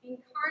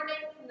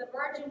incarnate from the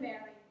Virgin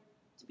Mary,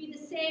 to be the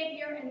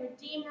Savior and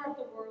Redeemer of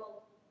the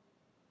world.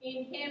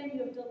 In him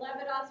you have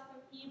delivered us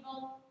from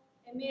evil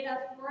and made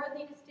us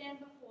worthy to stand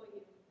before you.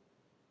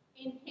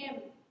 In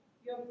him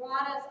you have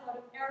brought us out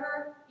of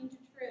error into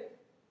truth,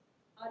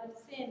 out of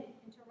sin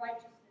into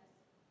righteousness,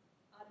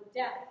 out of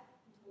death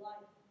into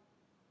life.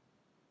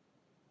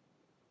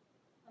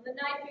 On the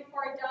night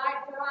before he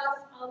died for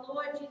us, our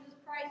Lord Jesus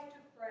Christ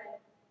took bread,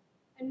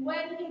 and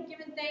when he had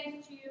given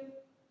thanks to you,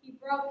 he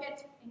broke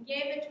it and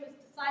gave it to his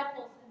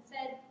disciples and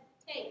said,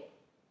 "Take,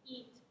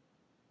 eat.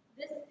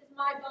 This is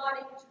my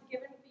body which is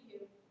given for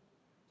you.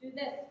 Do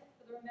this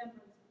for the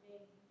remembrance of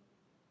me."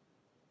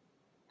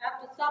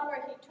 After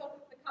supper, he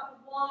took the cup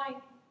of wine,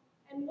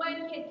 and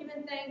when he had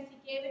given thanks, he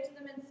gave it to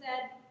them and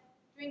said,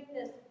 "Drink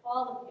this,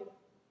 all of you.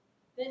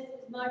 This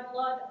is my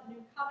blood of the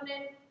new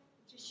covenant,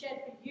 which is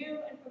shed for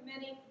you and for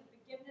many for the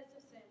forgiveness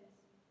of sins.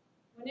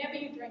 Whenever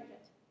you drink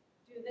it,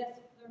 do this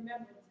for the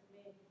remembrance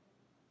of me."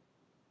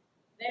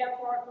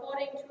 Therefore,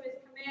 according to his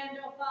command,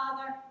 O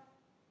Father,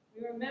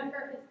 we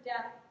remember his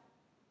death.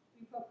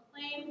 We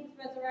proclaim his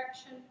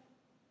resurrection.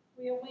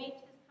 We await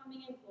his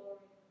coming in glory.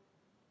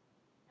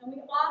 And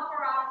we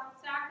offer our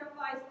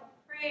sacrifice of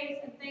praise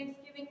and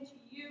thanksgiving to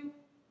you,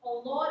 O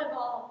Lord of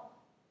all,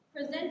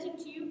 presenting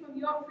to you from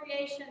your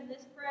creation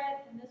this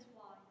bread and this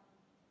wine.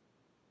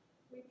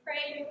 We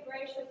pray you,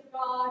 gracious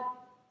God,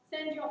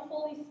 send your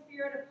Holy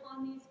Spirit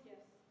upon these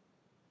gifts,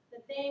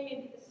 that they may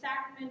be the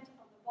sacrament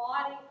of the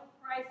body of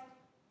Christ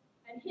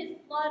and his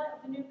blood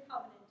of the new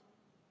covenant.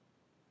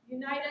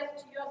 Unite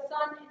us to your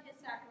Son and his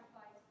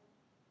sacrifice,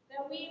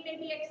 that we may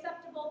be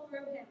acceptable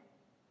through him,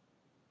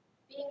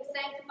 being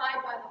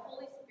sanctified by the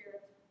Holy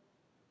Spirit.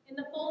 In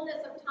the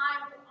fullness of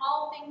time, put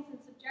all things in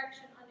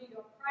subjection under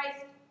your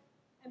Christ,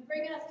 and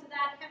bring us to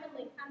that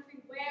heavenly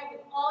country where,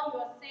 with all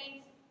your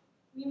saints,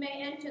 we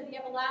may enter the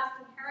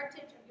everlasting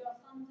heritage of your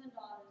sons and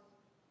daughters.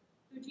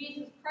 Through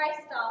Jesus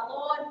Christ our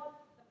Lord,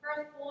 the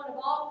firstborn of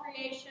all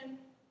creation,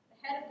 the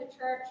head of the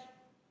church,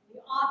 and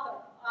the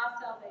author of our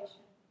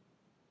salvation.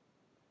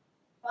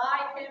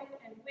 By him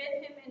and with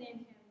him and in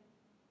him,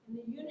 in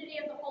the unity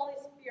of the Holy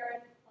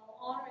Spirit, all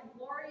honor and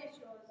glory is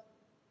yours,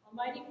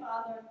 Almighty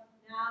Father,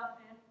 now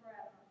and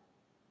forever.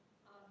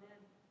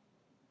 Amen.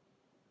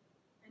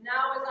 And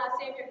now, as our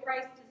Savior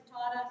Christ has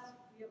taught us,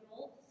 we are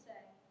bold to say,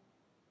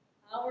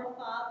 Our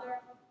Father,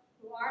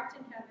 who art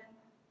in heaven,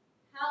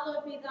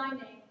 hallowed be thy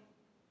name.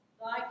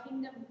 Thy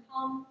kingdom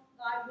come,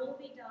 thy will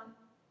be done,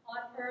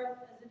 on earth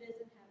as it is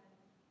in heaven.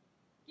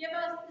 Give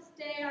us this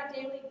day our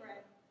daily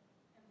bread,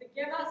 and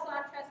forgive us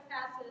our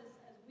trespasses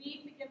as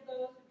we forgive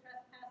those who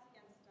trespass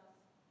against us.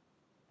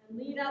 And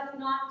lead us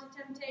not to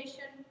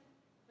temptation,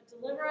 but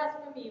deliver us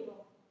from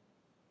evil.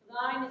 For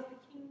thine is the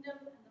kingdom,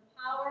 and the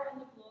power,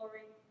 and the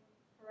glory,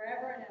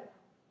 forever and ever.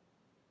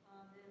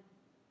 Amen.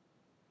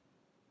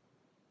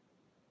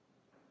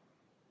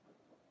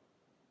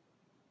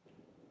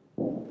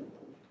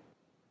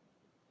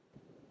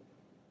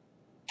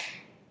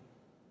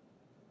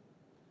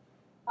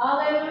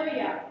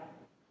 Alleluia.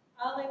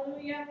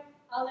 Alleluia.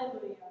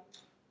 Alleluia.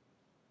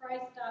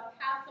 Christ our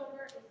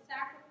Passover is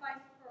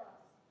sacrificed for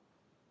us.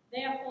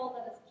 Therefore,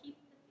 let us keep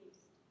the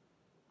feast.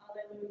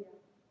 Alleluia.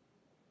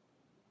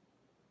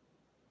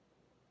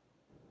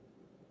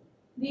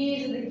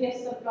 These are the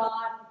gifts of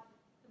God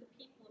for the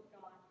people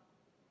of God.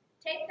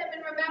 Take them in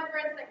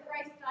remembrance that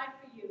Christ died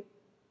for you,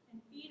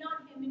 and feed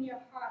on him in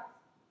your hearts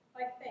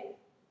by faith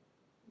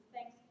and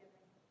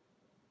thanksgiving.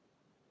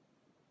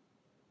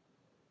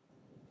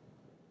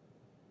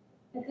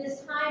 At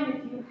this time,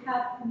 if you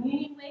have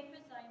communion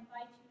wafers, I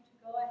invite you to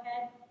go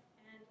ahead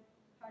and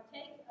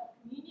partake of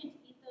communion, to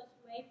eat those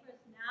wafers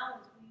now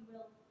as we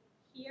will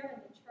here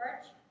in the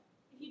church.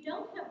 If you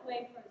don't have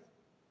wafers,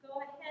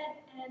 go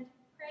ahead and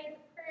pray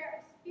the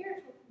prayer of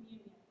spiritual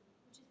communion,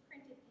 which is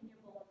printed in your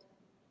bulletin.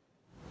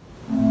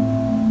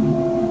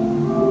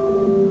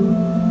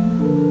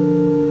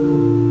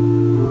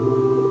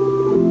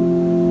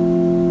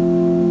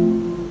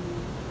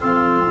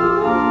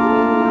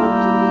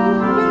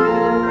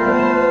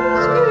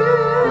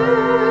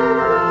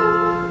 Give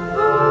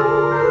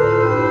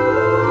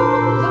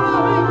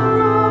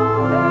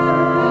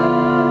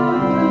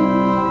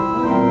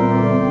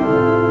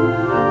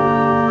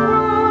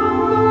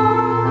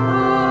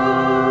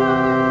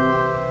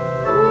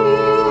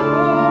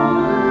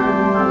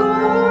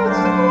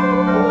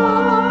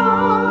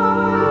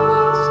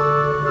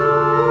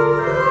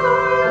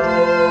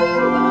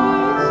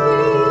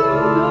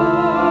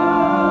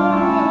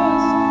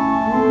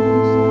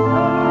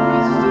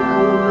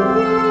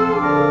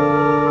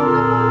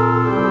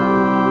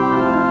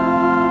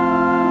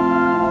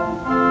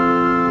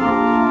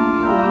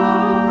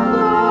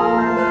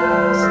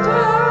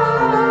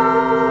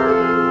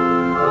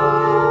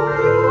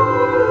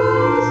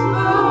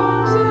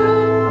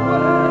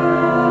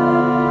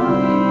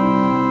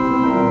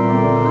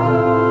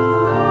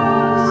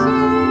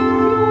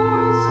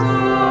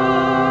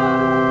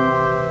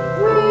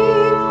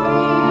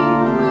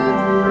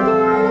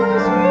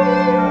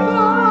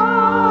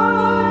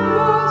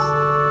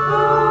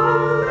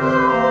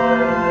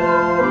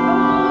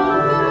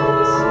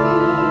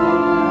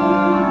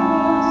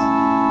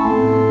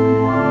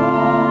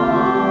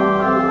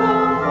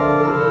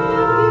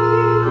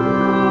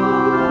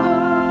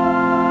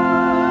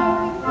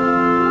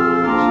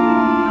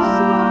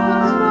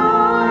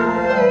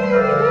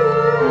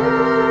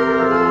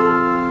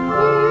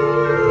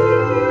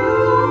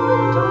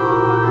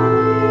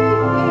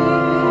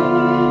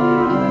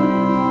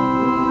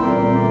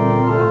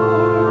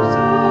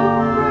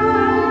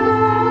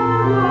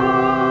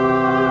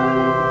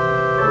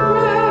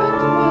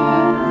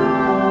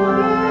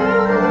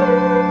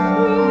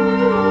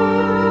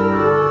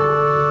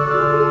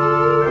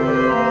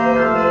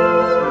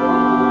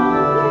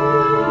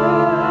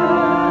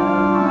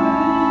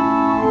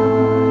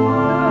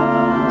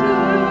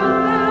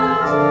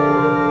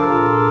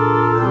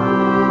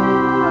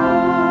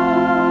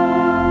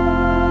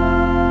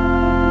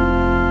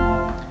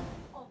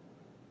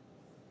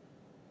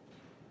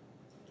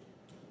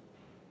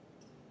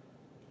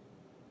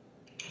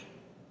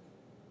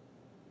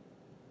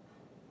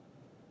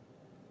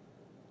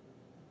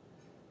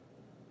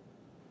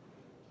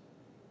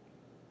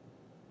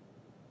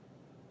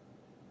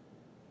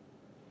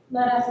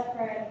Let us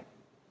pray.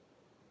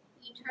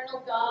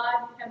 Eternal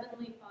God,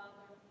 Heavenly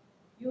Father,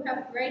 you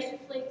have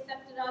graciously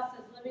accepted us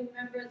as living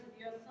members of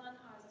your Son,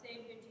 our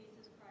Savior,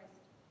 Jesus Christ.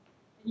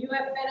 And you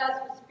have fed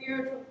us with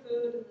spiritual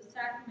food in the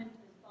sacrament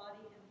of his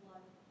body and blood.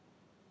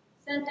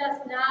 Send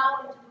us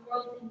now into the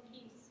world in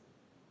peace,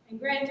 and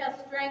grant us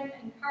strength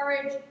and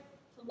courage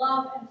to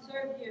love and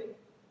serve you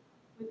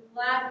with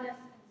gladness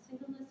and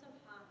singleness of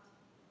heart.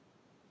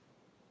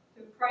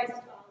 Through Christ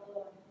our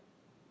Lord.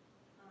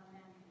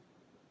 Amen.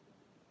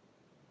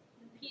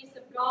 The peace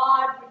of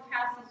God, which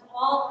passes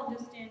all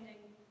understanding,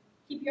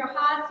 keep your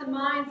hearts and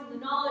minds in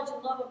the knowledge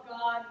and love of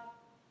God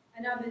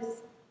and of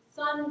his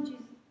Son,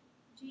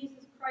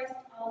 Jesus Christ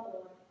our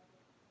Lord.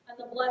 And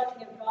the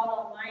blessing of God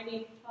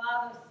Almighty,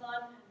 Father,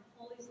 Son, and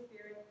Holy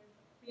Spirit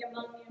be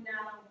among you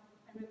now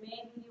and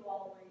remain with you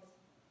always.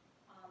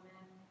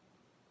 Amen.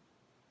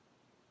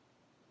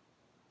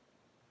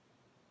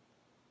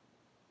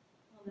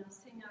 We'll now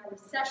sing our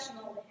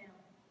recessional hymn,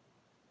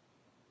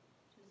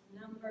 which is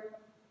number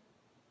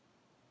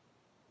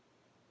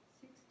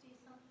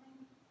 60-something?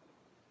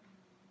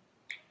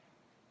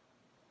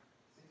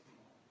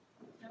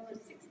 Number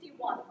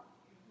 61.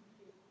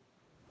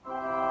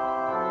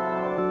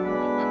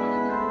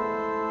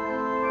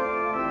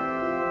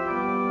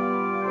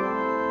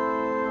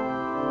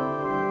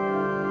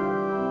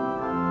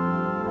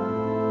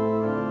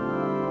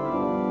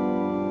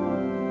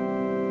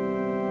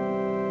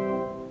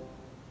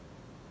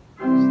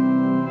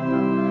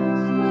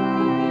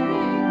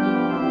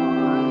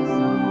 Voice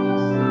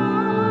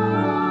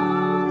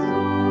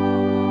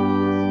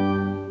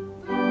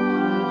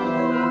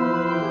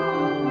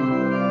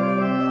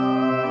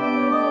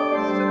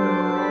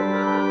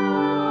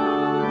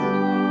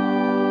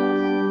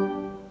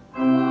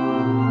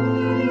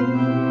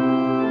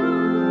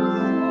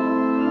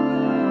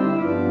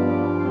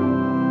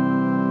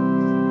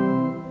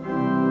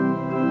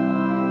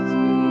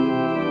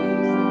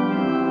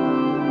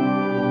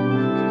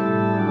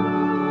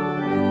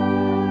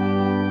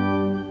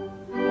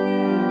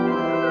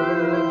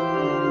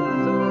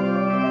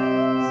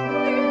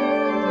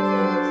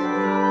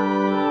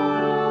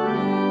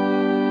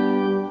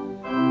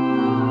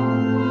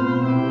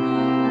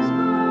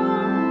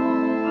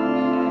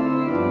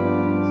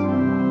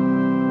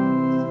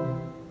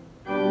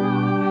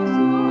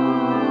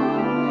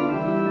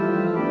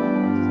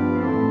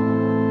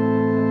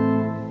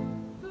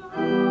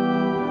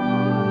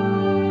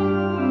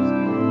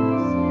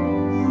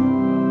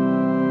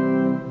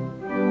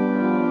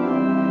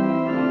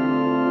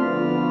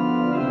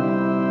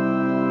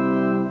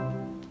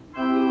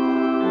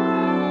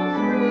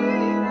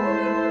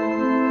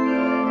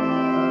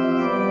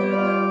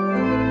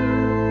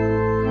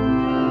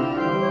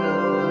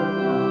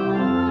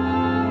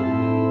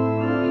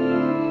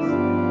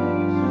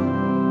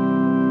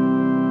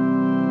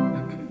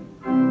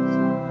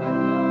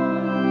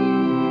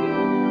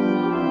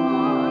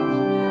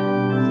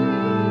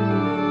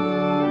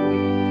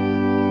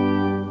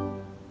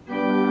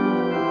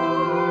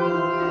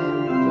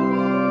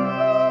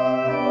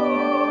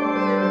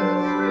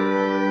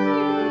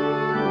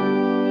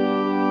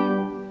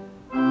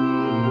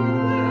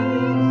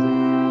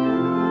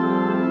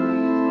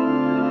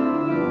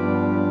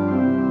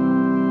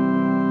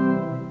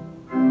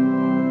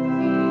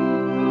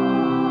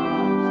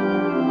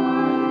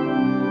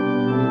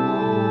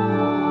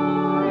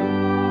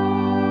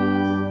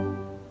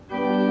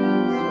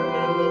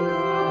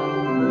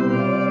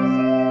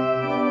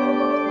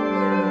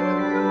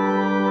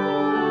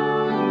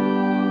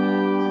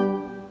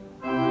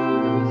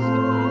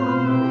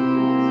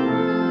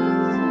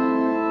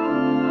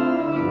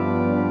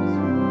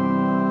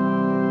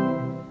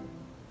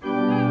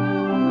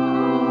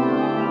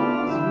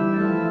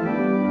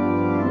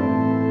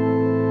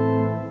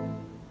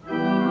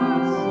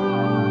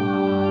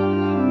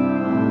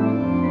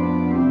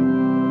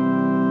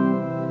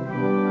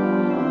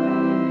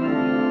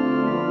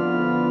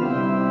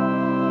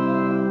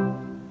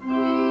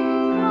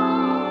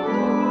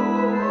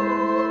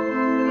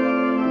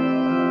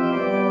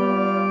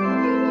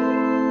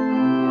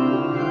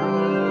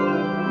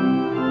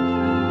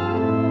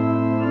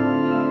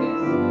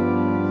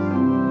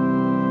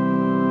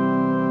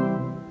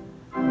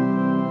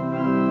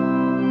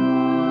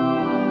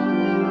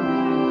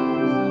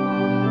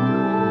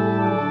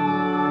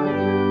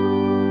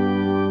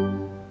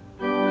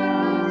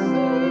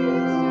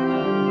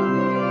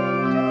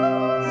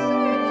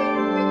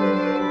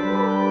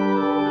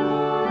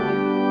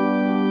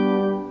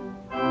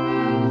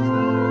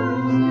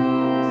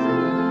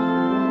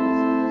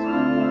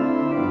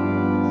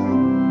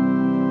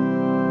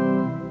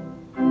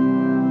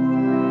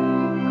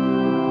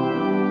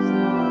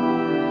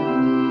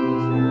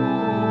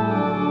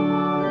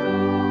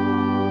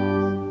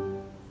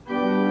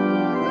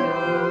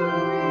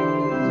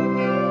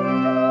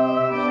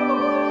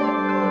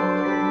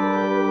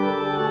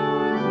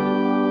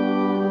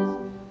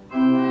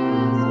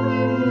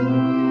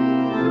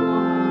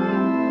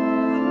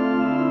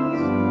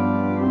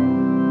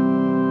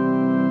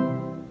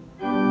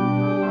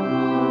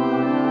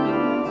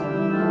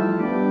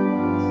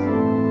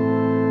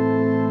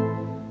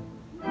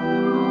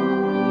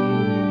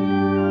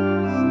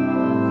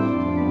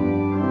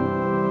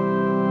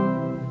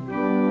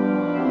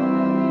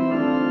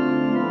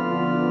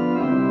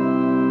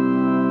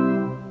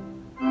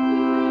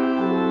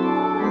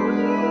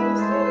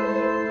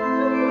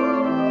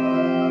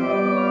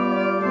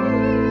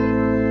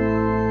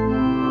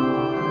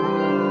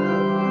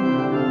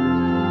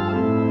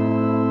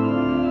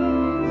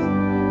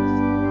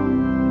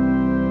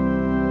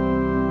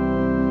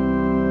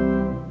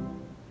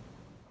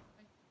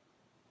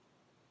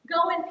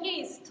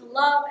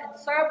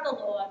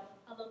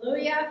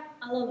Alleluia,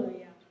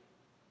 alleluia.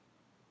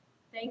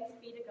 Thanks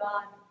be to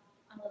God.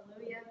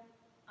 Alleluia,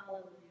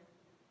 alleluia.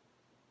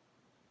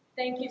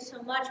 Thank you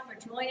so much for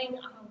joining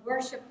our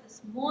worship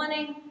this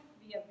morning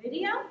via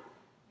video,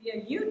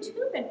 via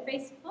YouTube and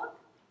Facebook.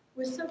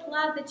 We're so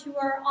glad that you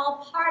are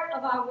all part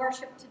of our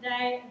worship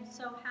today and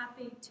so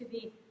happy to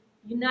be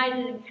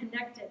united and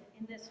connected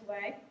in this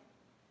way.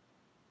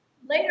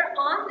 Later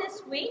on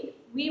this week,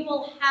 we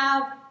will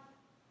have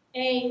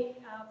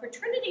for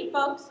Trinity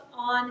folks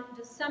on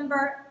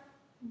December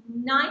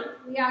 9th.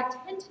 We are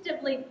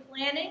tentatively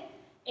planning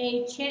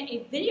a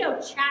video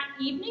chat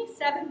evening,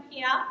 7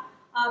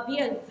 p.m.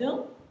 Via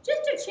Zoom.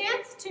 Just a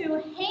chance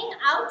to hang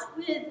out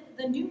with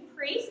the new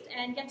priest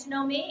and get to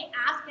know me,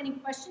 ask any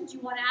questions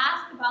you want to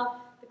ask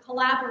about the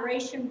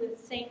collaboration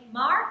with St.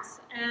 Mark's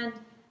and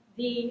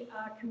the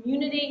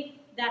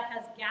community that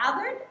has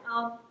gathered.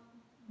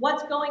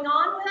 What's going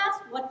on with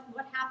us,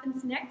 what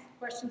happens next,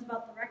 questions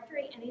about the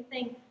rectory,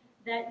 anything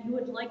that you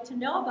would like to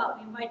know about.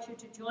 We invite you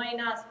to join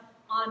us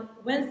on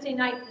Wednesday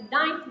night the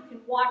 9th. You can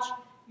watch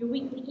your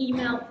weekly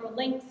email for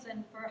links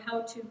and for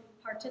how to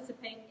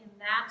participate in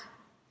that.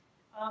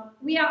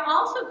 We are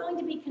also going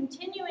to be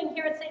continuing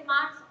here at St.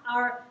 Mark's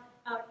our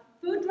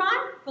food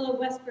drive for the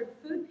Westford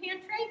Food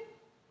Pantry.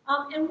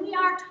 And we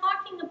are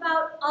talking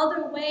about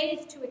other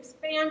ways to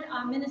expand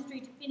our ministry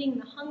to feeding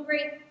the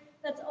hungry.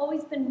 That's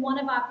always been one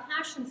of our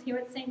passions here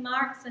at St.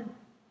 Mark's. And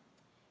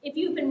if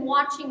you've been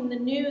watching the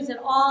news at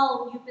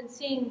all, you've been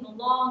seeing the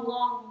long,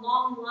 long,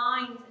 long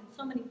lines in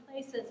so many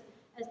places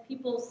as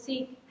people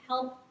seek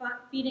help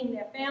feeding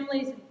their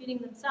families and feeding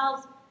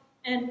themselves.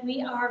 And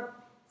we are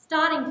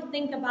starting to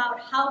think about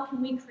how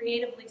can we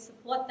creatively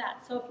support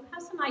that. So if you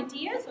have some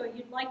ideas or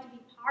you'd like to be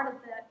part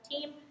of the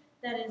team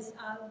that is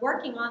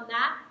working on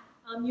that,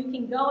 you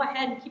can go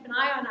ahead and keep an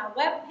eye on our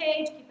web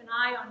page, keep an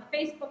eye on the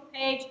Facebook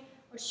page,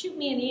 or shoot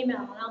me an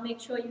email and I'll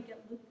make sure you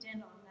get looped in on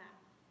that.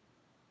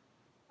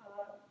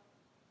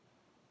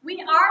 We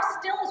are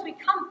still, as we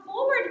come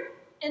forward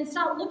and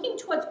start looking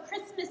towards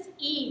Christmas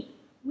Eve,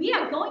 we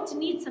are going to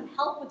need some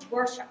help with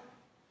worship.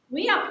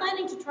 We are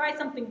planning to try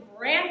something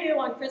brand new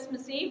on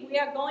Christmas Eve. We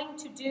are going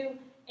to do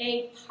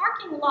a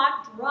parking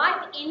lot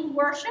drive-in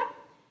worship.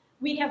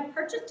 We have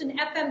purchased an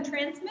FM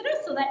transmitter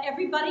so that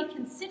everybody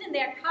can sit in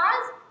their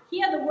cars,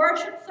 hear the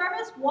worship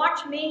service,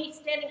 watch me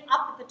standing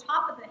up at the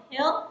top of the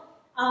hill,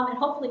 and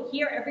hopefully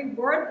hear every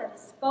word that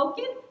is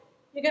spoken.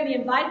 You're going to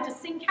be invited to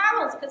sing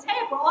carols because, hey,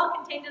 if we're all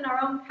contained in our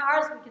own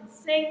cars, we can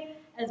sing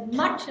as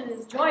much and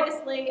as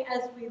joyously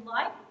as we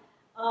like.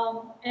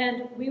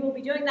 And we will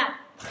be doing that.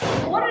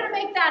 In order to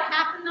make that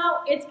happen,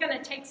 though, it's going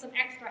to take some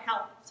extra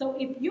help. So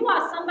if you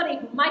are somebody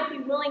who might be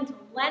willing to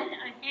lend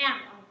a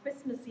hand on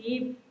Christmas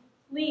Eve,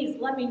 please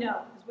let me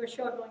know, because we're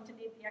sure going to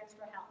need the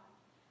extra help.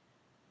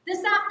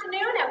 This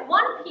afternoon at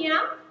 1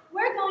 p.m.,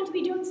 we're going to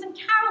be doing some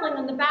caroling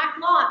on the back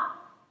lawn.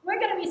 We're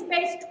going to be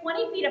spaced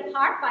 20 feet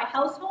apart by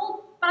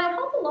household, but I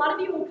hope a lot of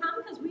you will come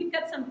because we've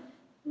got some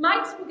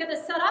mics we're going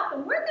to set up,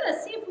 and we're going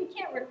to see if we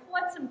can't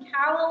record some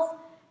carols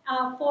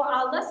for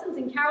our Lessons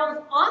in Carols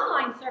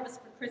online service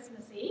for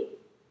Christmas Eve.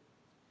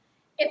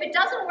 If it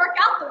doesn't work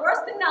out, the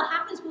worst thing that'll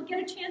happen is we'll get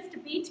a chance to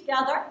be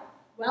together,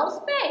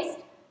 well-spaced,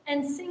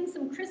 and sing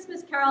some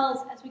Christmas carols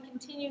as we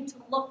continue to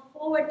look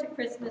forward to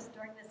Christmas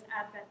during this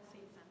Advent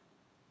season.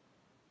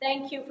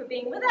 Thank you for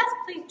being with us.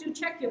 Please do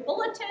check your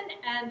bulletin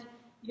and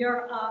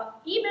your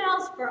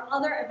emails for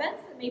other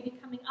events that may be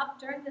coming up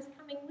during this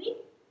coming week,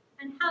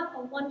 and have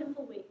a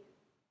wonderful week.